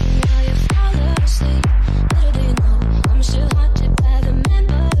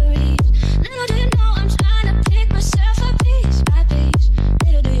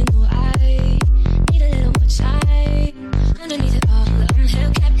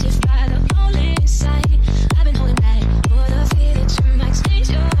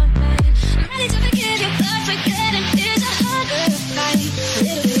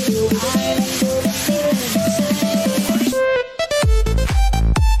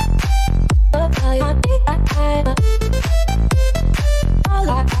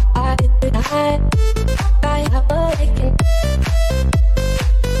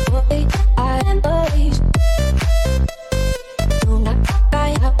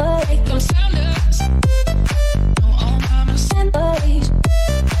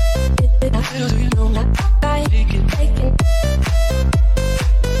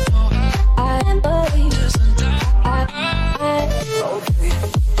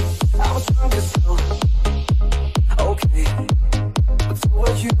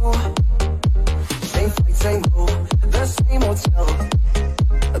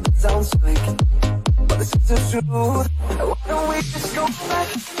truth. Why don't we just go back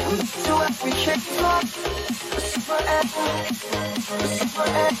to what we came from? Forever.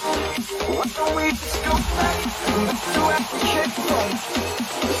 Why don't we just go back to what we came from?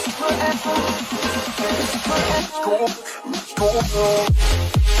 Forever.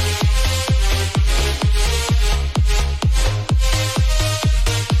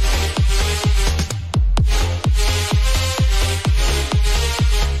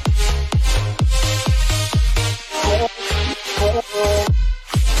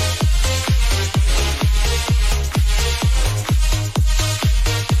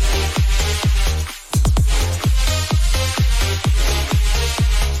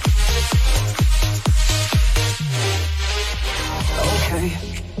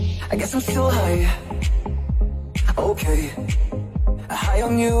 I guess I'm still high. Okay, high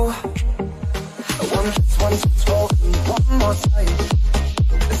on you. One plus 12, one more time.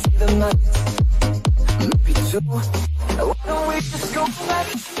 Let's see the night. Maybe two. Why don't we just go back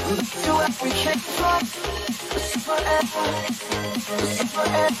to where we came from? Forever.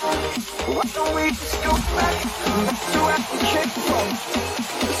 Why don't we just go back to where we came from?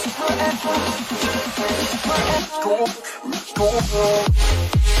 Forever. Go.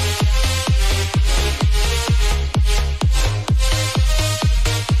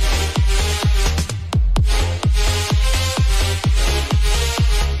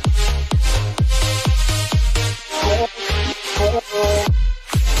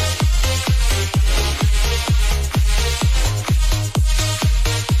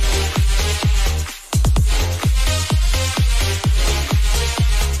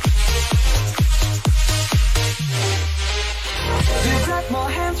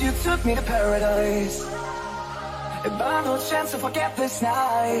 You took me to paradise. By no chance to forget this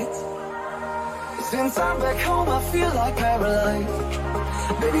night. Since I'm back home, I feel like paralyzed.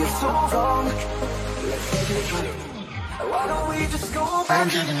 Baby, it's so wrong. Let's take it back. Why don't we just go back? I'm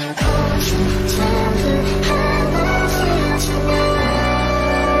giving you caution, tell you how I feel tonight.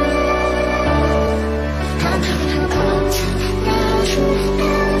 I'm giving you caution, now you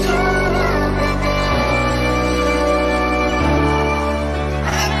know you're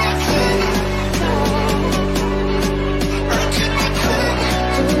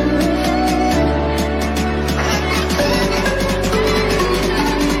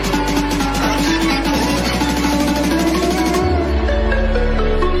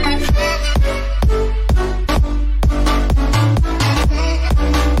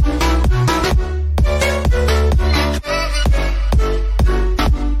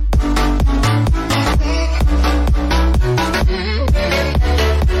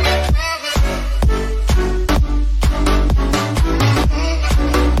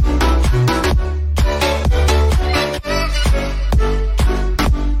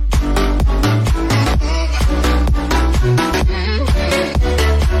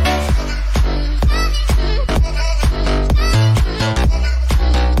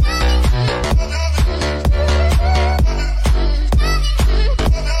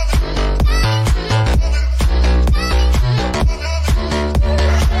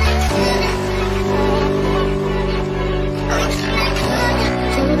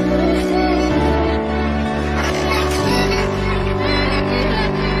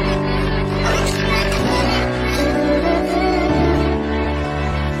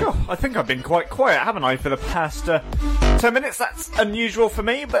I've been quite quiet, haven't I, for the past 10 minutes? That's unusual for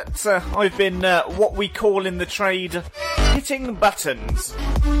me, but I've been what we call in the trade hitting buttons.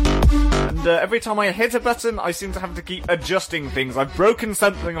 And every time I hit a button, I seem to have to keep adjusting things. I've broken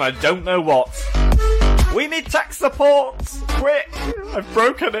something and I don't know what. We need tech support! Quick! I've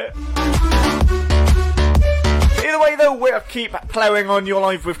broken it. Either way, though, we'll keep ploughing on your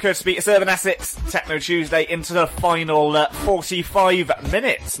live with Curtis Beat. It's Urban Essex, Techno Tuesday, into the final 45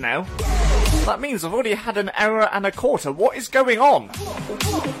 minutes now. That means I've already had an hour and a quarter. What is going on?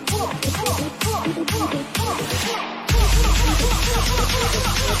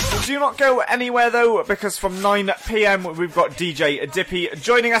 Do not go anywhere, though, because from 9 PM we've got DJ Dippy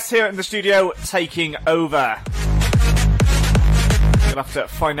joining us here in the studio, taking over. Gonna have to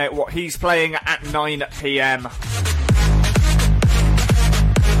find out what he's playing at 9 PM.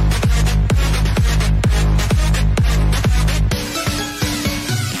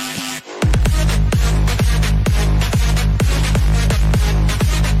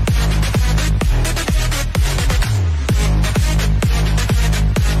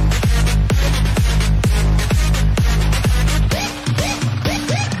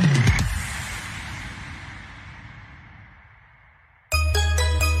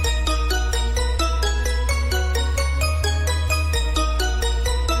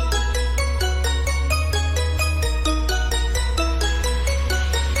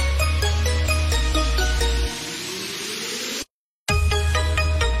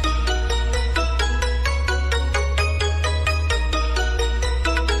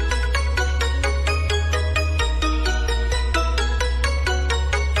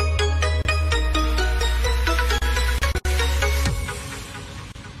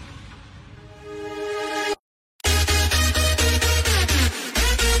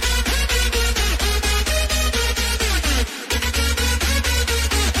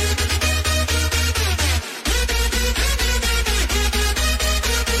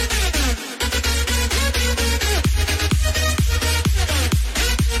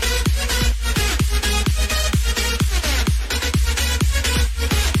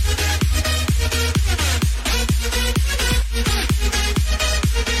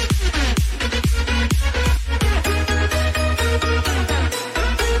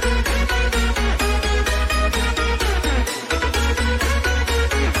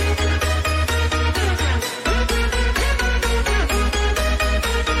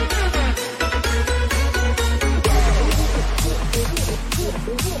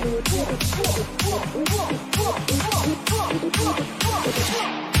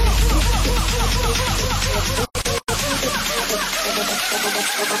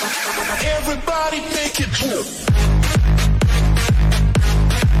 Everybody make it jump.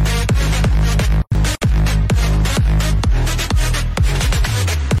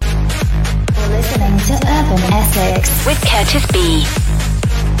 Listening to Urban Essex with Curtis B.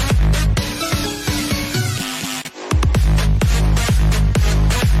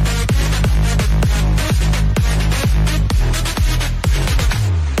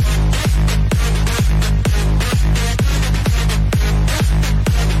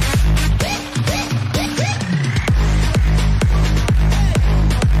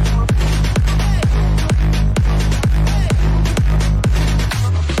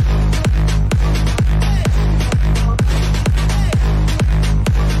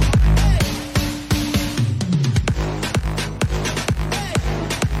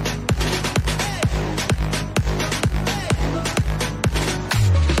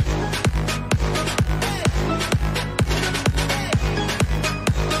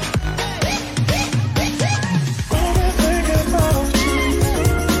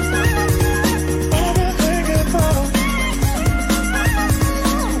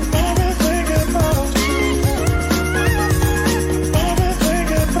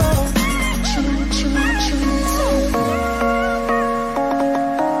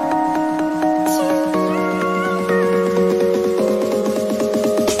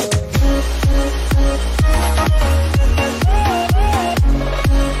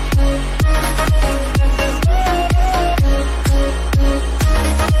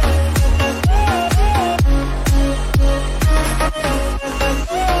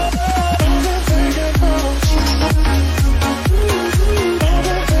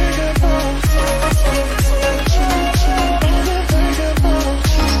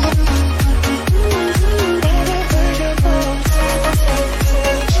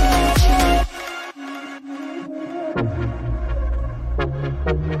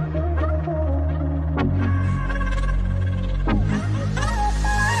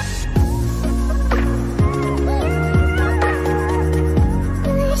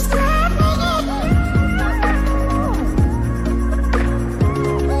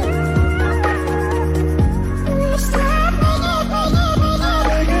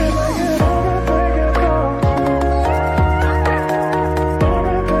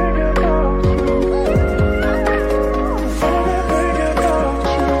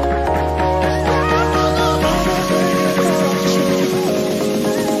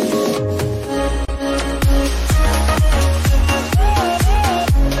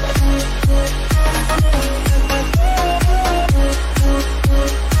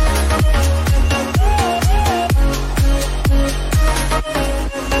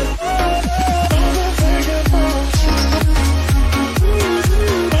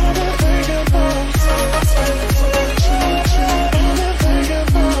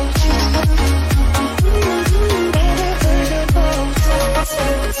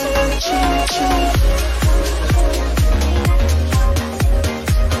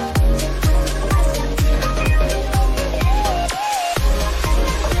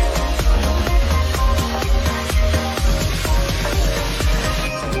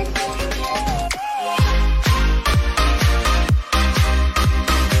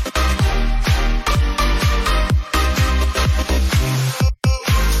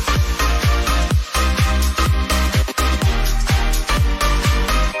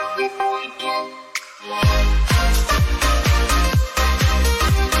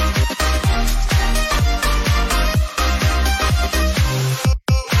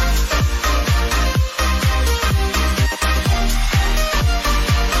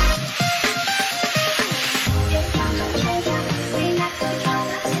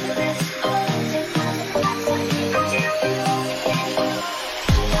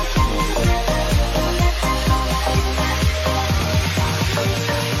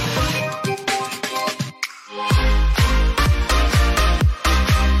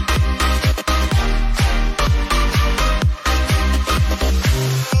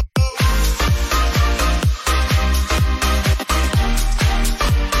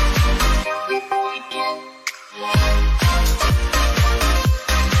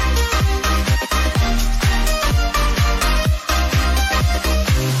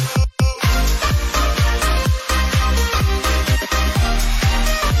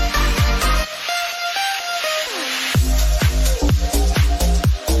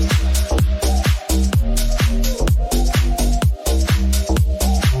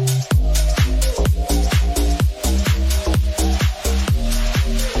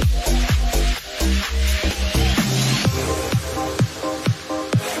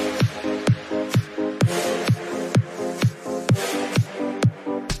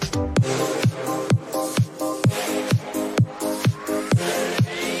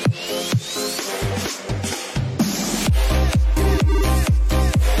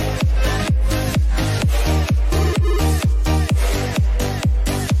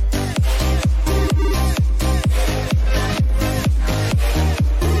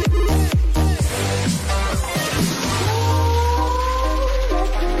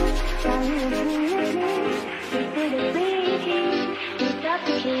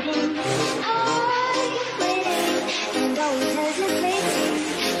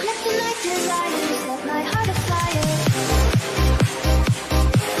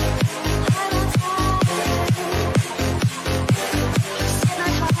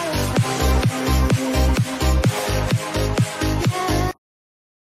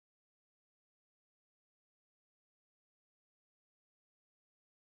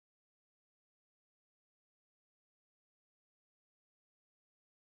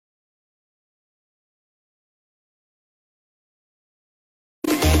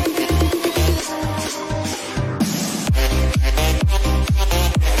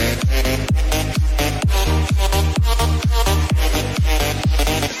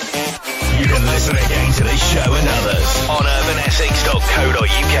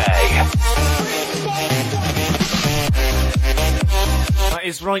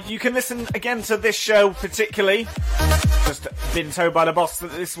 That's right, you can listen again to this show particularly. Just been told by the boss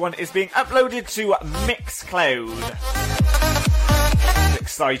that this one is being uploaded to Mixcloud.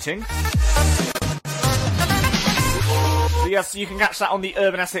 Exciting. So yes, you can catch that on the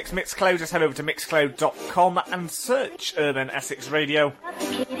Urban Essex Mixcloud. Just head over to mixcloud.com and search Urban Essex Radio.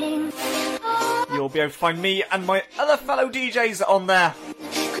 You'll be able to find me and my other fellow DJs on there.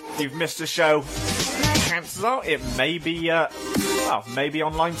 If you've missed a show, chances are it may be, maybe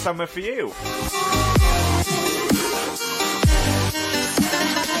online somewhere for you.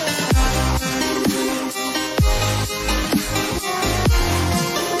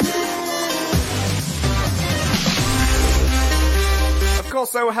 Of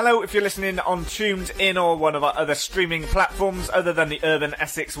course, so hello if you're listening on Tuned In or one of our other streaming platforms other than the Urban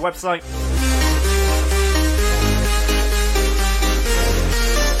Essex website.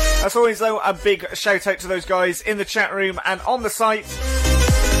 As always, though, a big shout out to those guys in the chat room and on the site.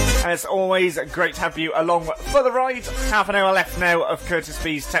 And it's always great to have you along for the ride. Half an hour left now of Curtis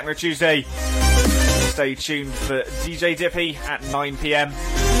B's Techno Tuesday. Stay tuned for DJ Dippy at 9 PM.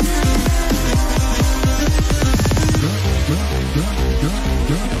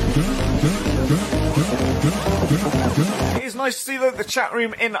 It is nice to see the chat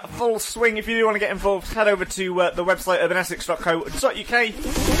room in full swing. If you do want to get involved, head over to the website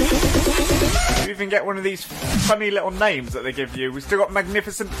urbanessex.co.uk. You even get one of these funny little names that they give you. We've still got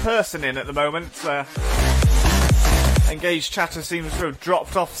Magnificent Person in at the moment. Engaged chatter seems to have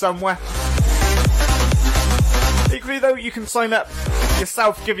dropped off somewhere. Equally though, you can sign up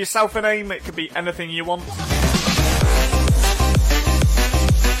yourself, give yourself a name. It could be anything you want.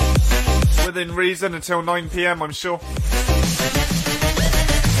 Within reason until 9 PM, I'm sure.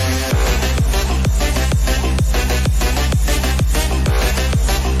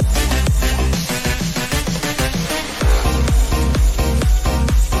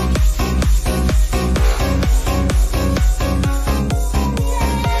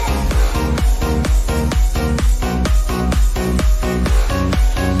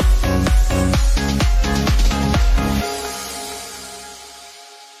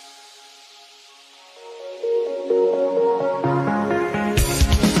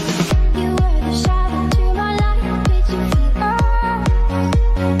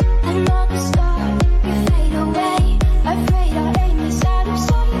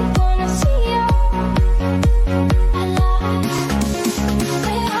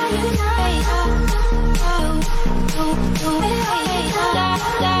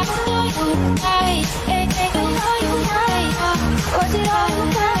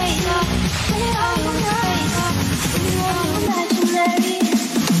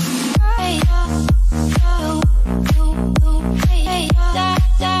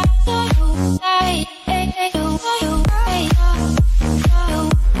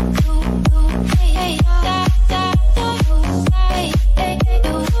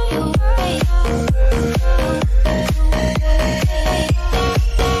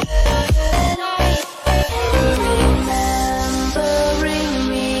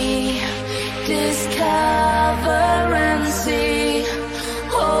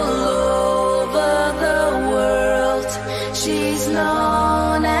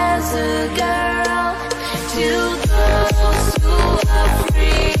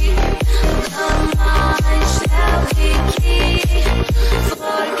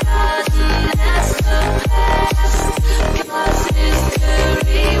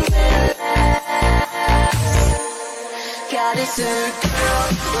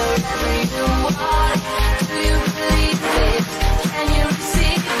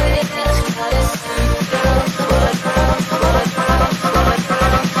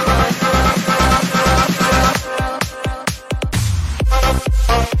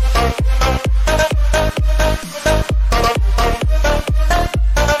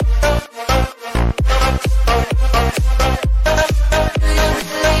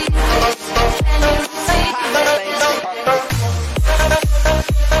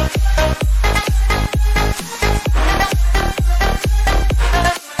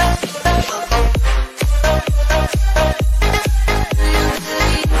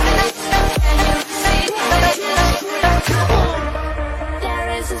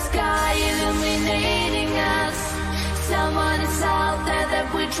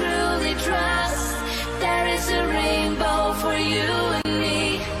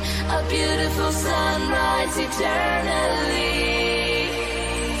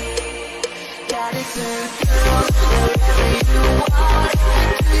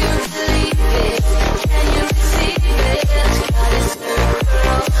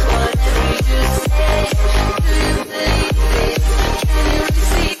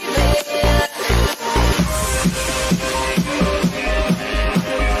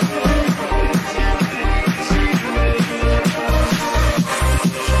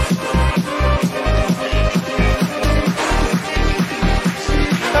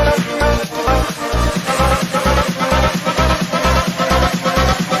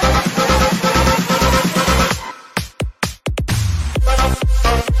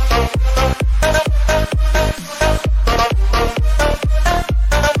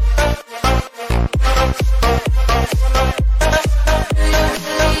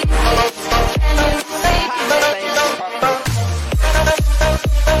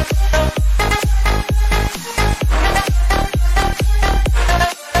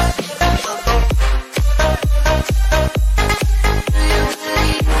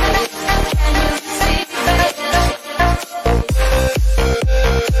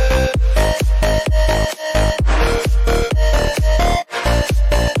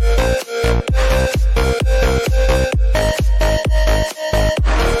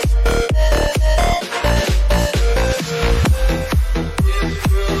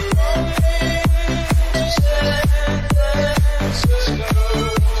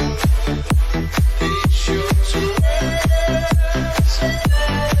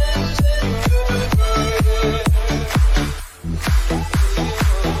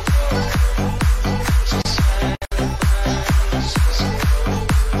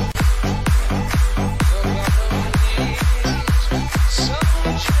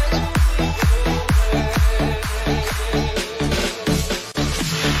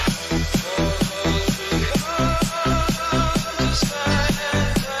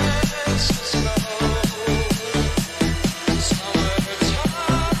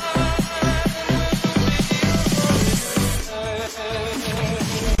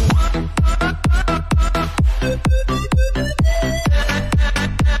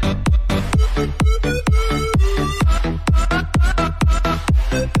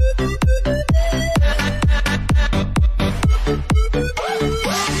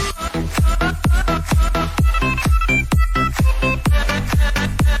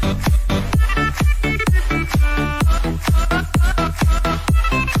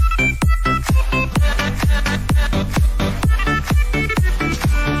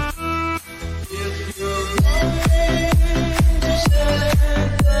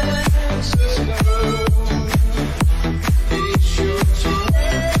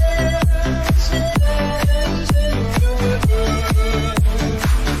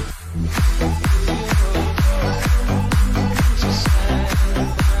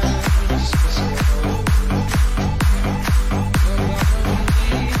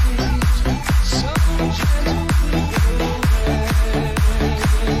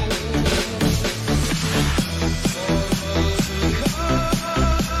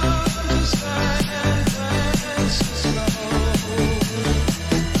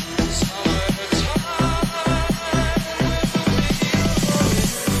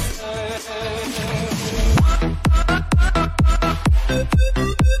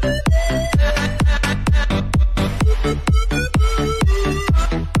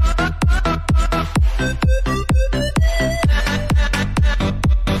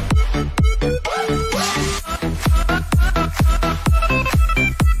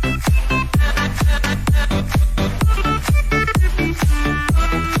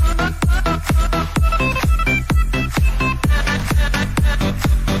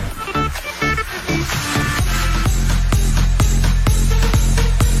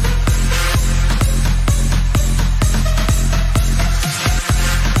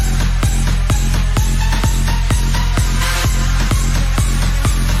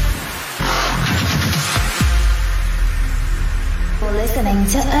 Listening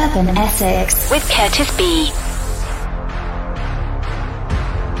to Urban Essex with Curtis B.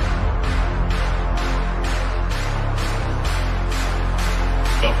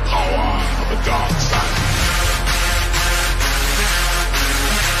 The power of the dark side.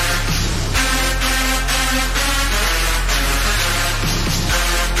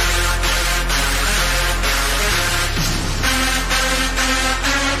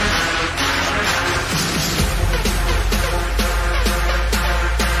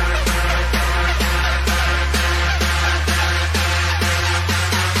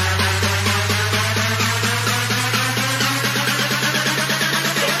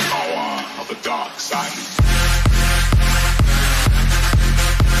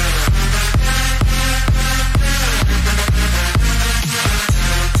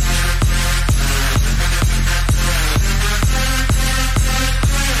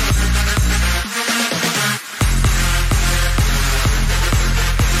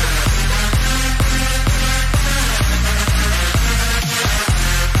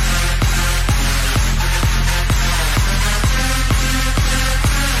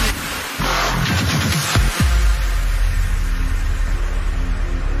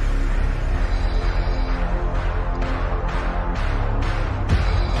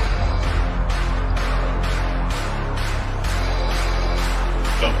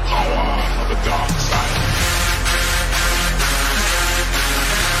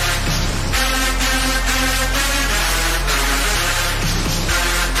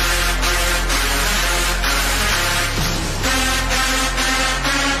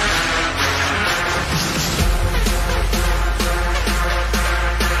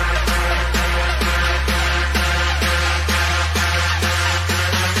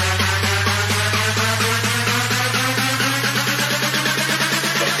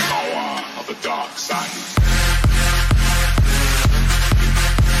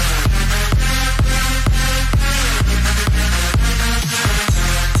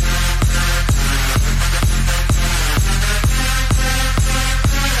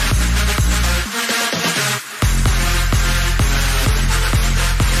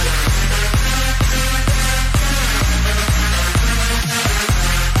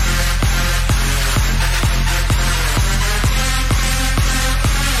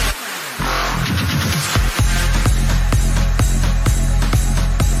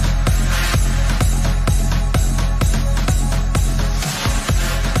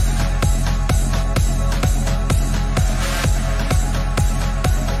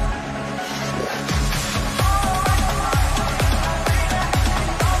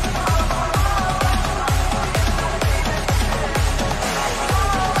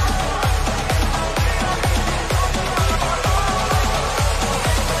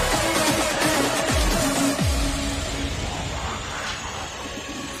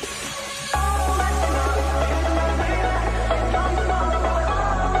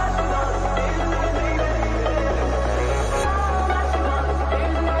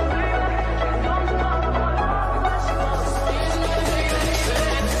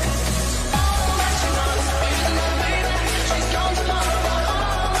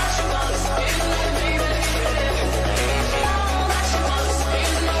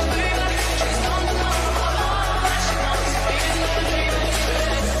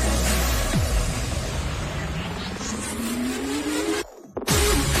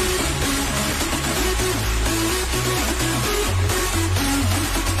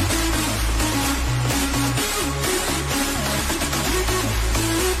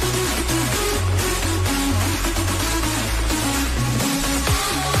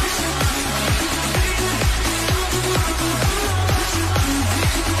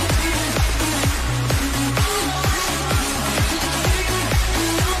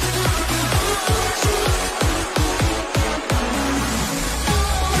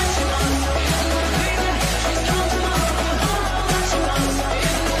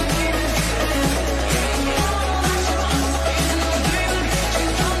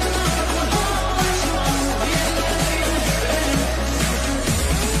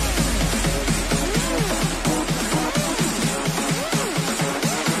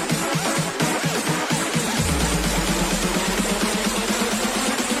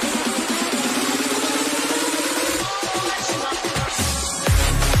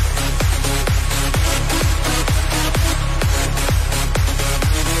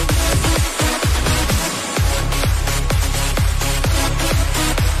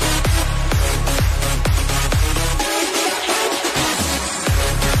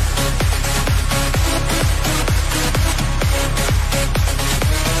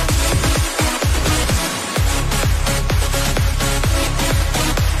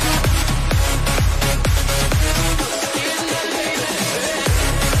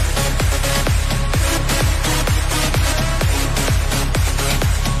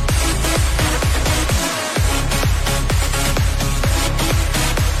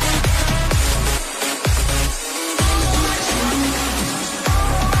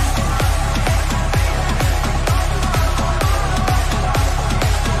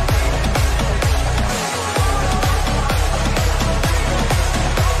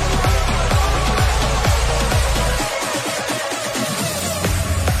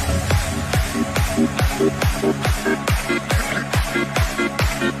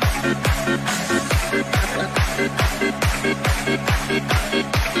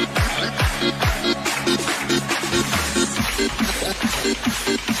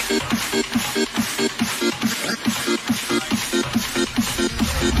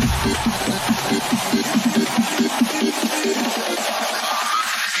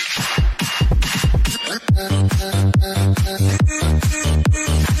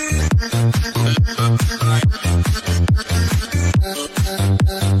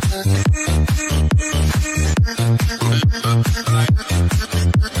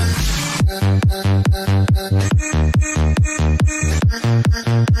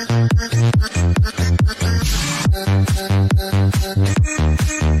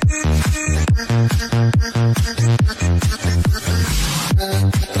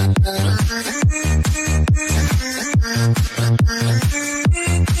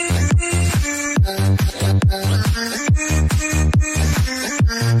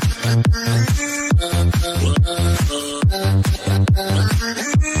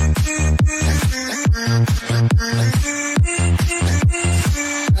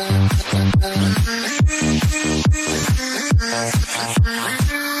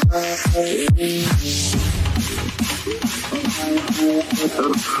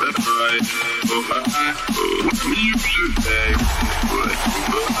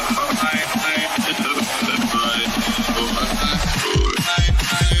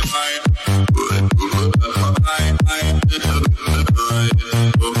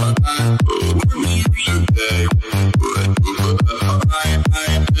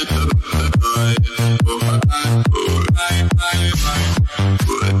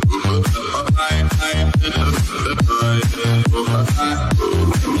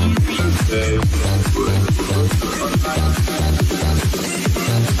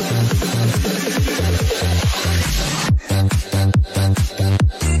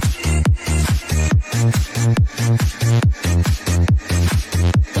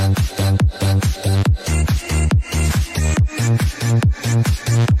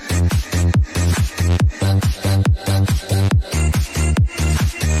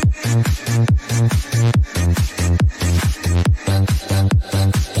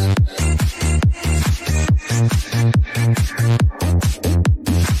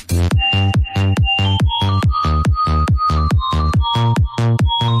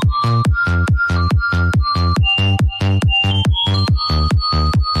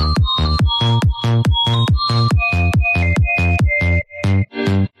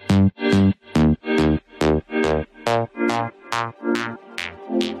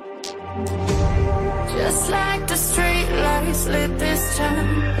 Just like the street lights lit this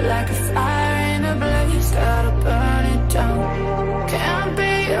town, like a fire in a blaze, gotta burn it down. Can't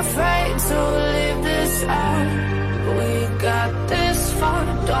be afraid to leave this out. We got this far,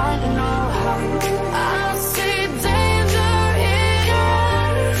 don't know how. I see danger in your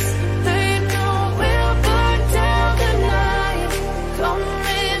eyes. They know we'll burn down tonight.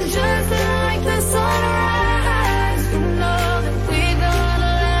 Coming just like the sunrise. You know that we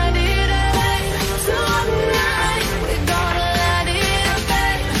gonna light it up tonight. We gonna light it up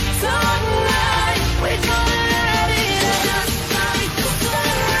tonight. We gonna light it up just like the sunrise. We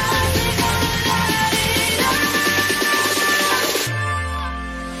gonna light it up.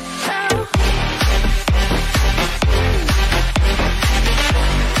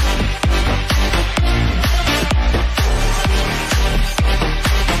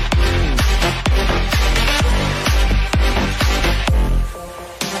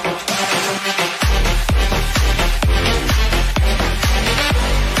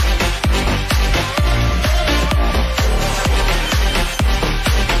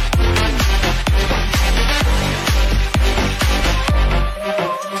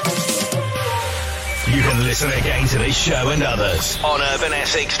 You can listen again to this show and others on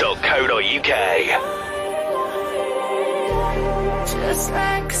urbanessex.co.uk. Just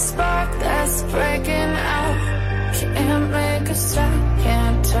like a spark that's breaking out. Can't make a stop,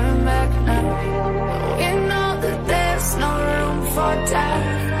 can't turn back now. We know that there's no room for doubt.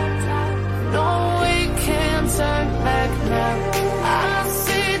 No, we can't turn back now. I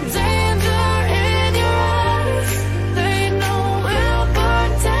see danger in your eyes. They know we'll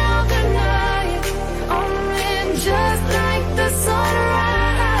burn down tonight. Coming just like the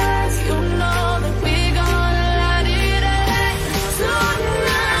sunrise. You know that we gonna light it up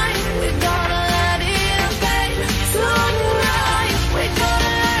tonight. We gonna light it up tonight. We gonna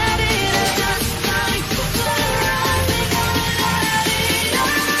light it up just like the sunrise. We gonna light it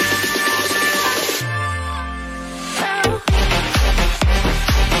up.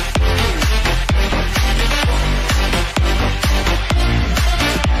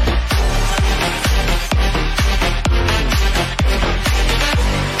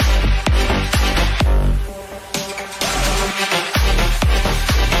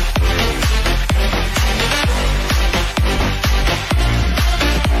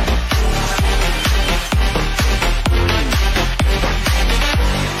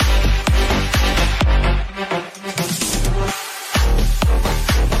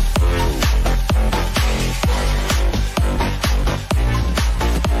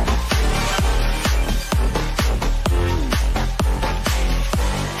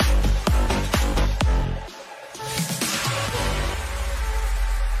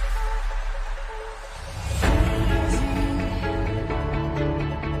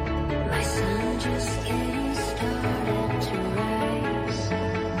 My sun just getting started to rise.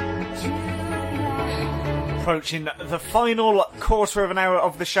 Approaching the final quarter of an hour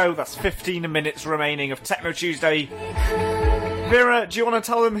of the show. That's 15 minutes remaining of Techno Tuesday. Vera, do you want to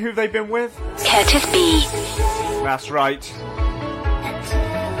tell them who they've been with? Curtis B. That's right.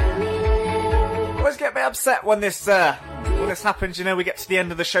 Always get a bit upset when this happens. You know, we get to the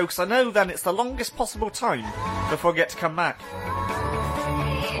end of the show because I know then it's the longest possible time before I get to come back.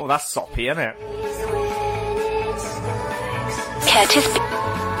 Oh, that's soppy, isn't it? Curtis B.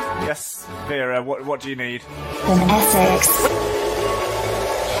 Yes, Vera, what do you need? Urban Essex.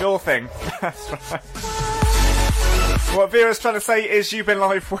 Sure thing. That's right. What Vera's trying to say is you've been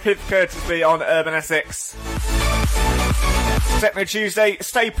live with Curtis B on Urban Essex. Techno Tuesday.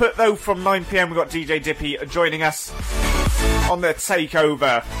 Stay put though, from 9 PM we've got DJ Dippy joining us on the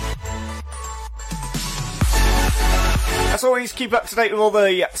takeover. As always, keep up to date with all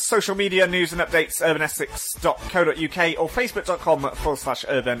the social media news and updates, urbanessex.co.uk or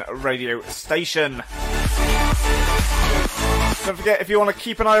facebook.com/urban radio station. Don't forget, if you want to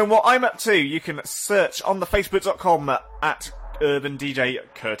keep an eye on what I'm up to, you can search on the facebook.com at Urban DJ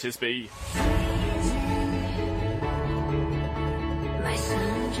Curtis B. My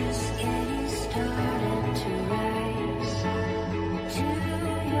sun just getting started to rise. To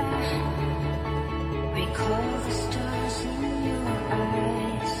recall the stars in your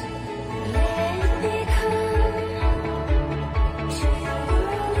eyes. Let me come to your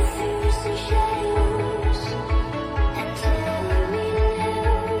world of fears and shadows and tell me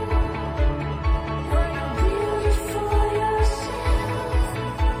now what you build it for yourself.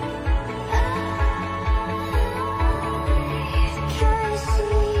 Can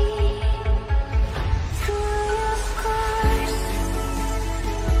see through your scars.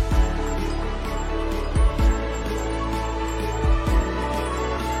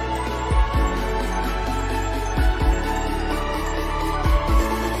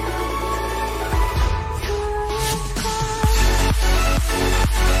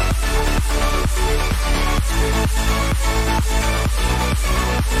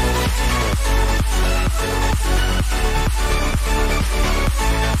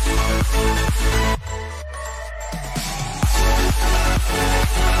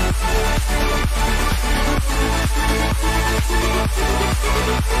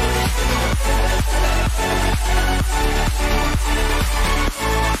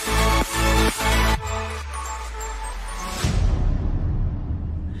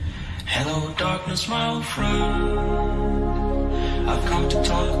 Hello, darkness, my old friend. I've come to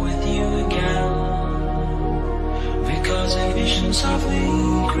talk with you again. Because a vision softly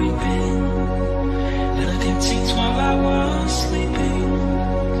creeping in the deep scenes while I was sleeping.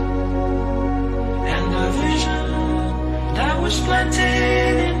 And a vision that was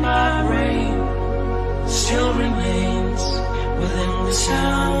planted in my brain still remains within the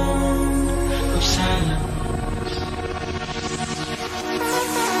sound of silence.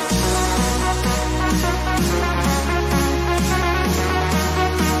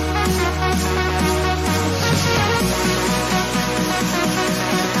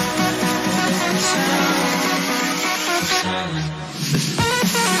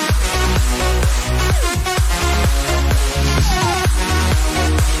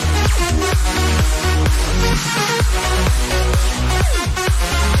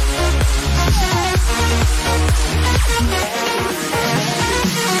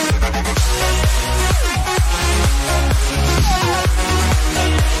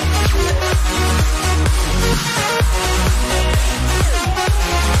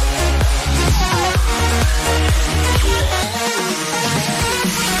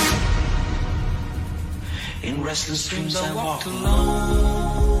 In restless dreams I walked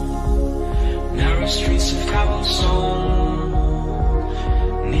alone, narrow streets of cobblestone,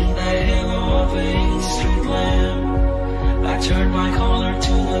 neath the halo of a street lamp, I turned my collar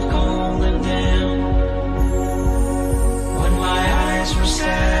to the cold and damp. When my eyes were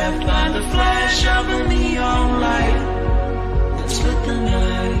stabbed by the flash of a neon light that split the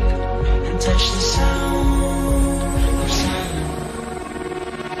night and touched the sound of silence.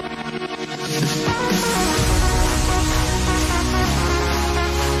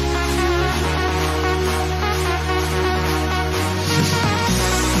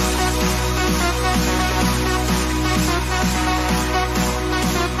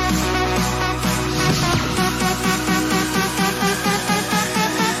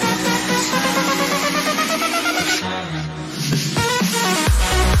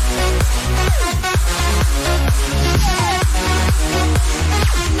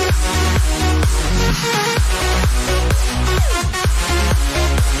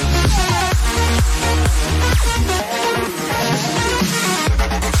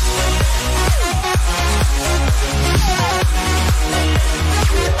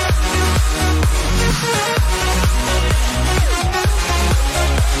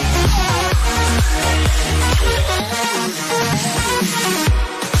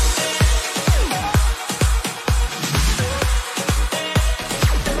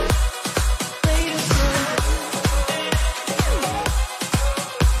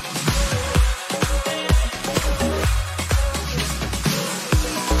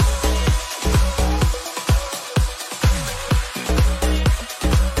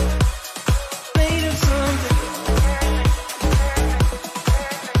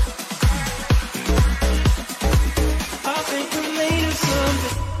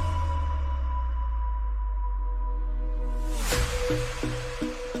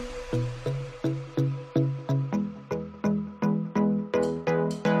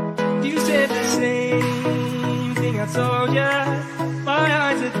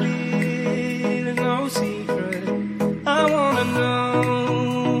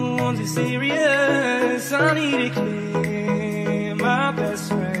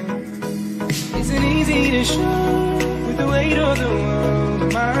 to show with the weight of the world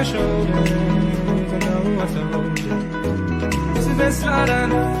on my shoulders. I know I told you it's the best fight I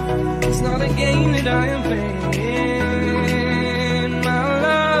know. It's not a game that I am playing. My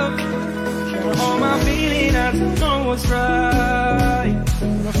love, trying to hold my feeling. I don't know what's right.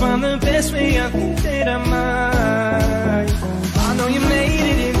 I'll find the best way. I think that I might. I know you made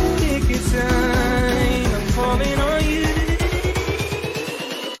it in the nick of time. I'm falling on you.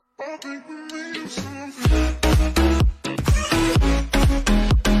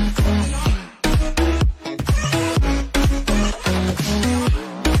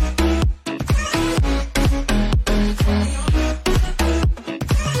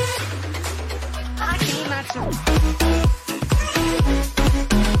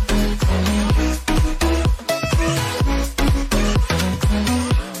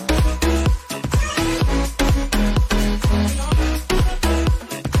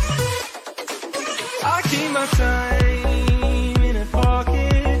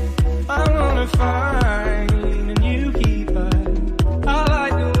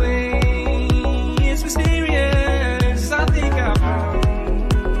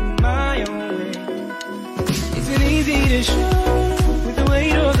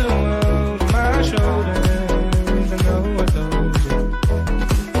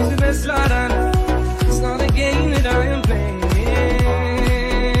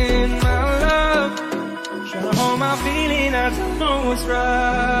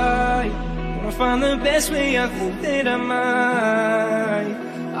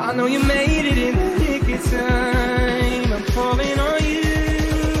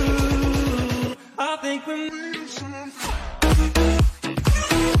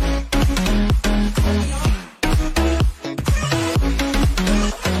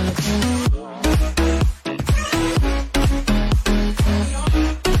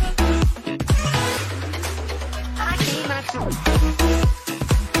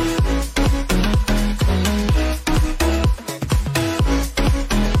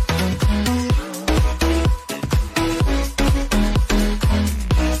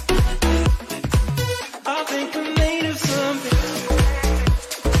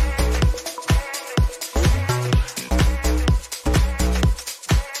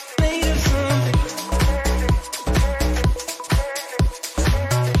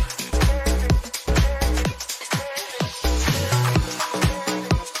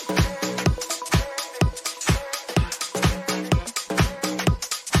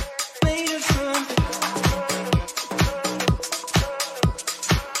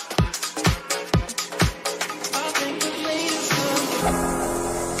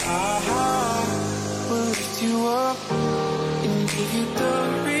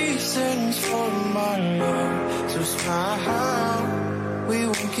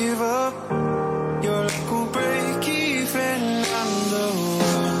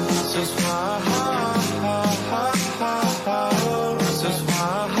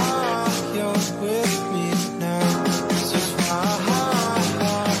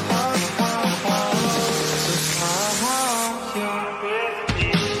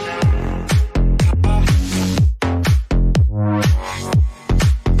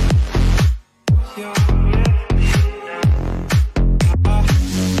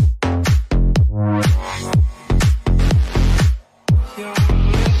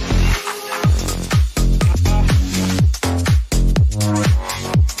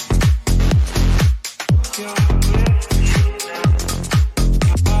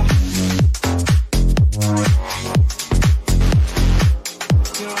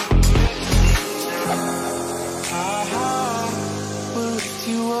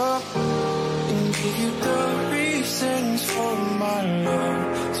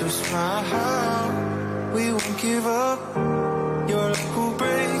 We won't give up. Your love will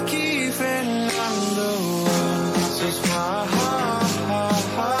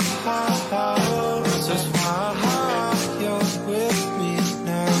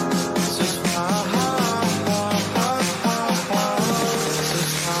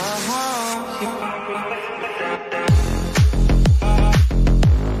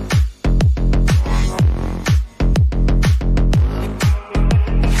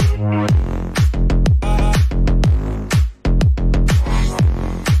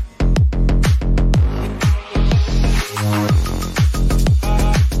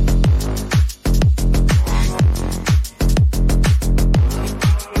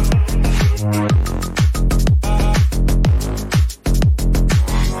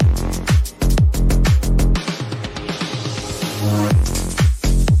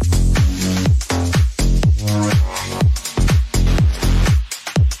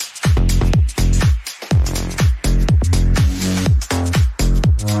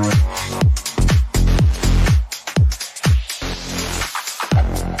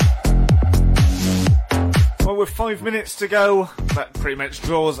 5 minutes to go. That pretty much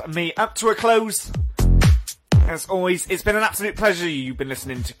draws me up to a close. As always, it's been an absolute pleasure. You've been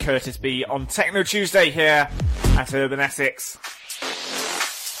listening to Curtis B on Techno Tuesday here at Urban Essex.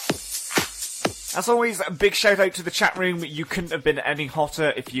 As always, a big shout out to the chat room. You couldn't have been any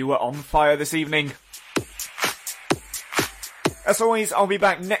hotter if you were on fire this evening. As always, I'll be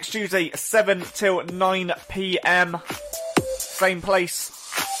back next Tuesday, 7 till 9 p.m. Same place.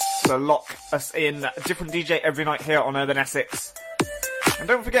 So lock us in. A different DJ every night here on Urban Essex. And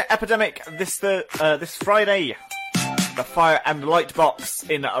don't forget Epidemic this Friday. The Fire and Light Box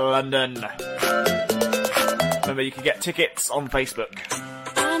in London. Remember, you can get tickets on Facebook.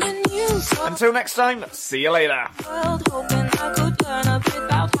 Until next time, see you later. Hoping I could learn a bit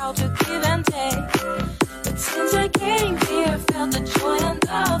about how to give and take. But since I came here, felt the joy and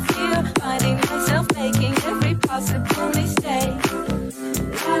the fear, finding myself making every possible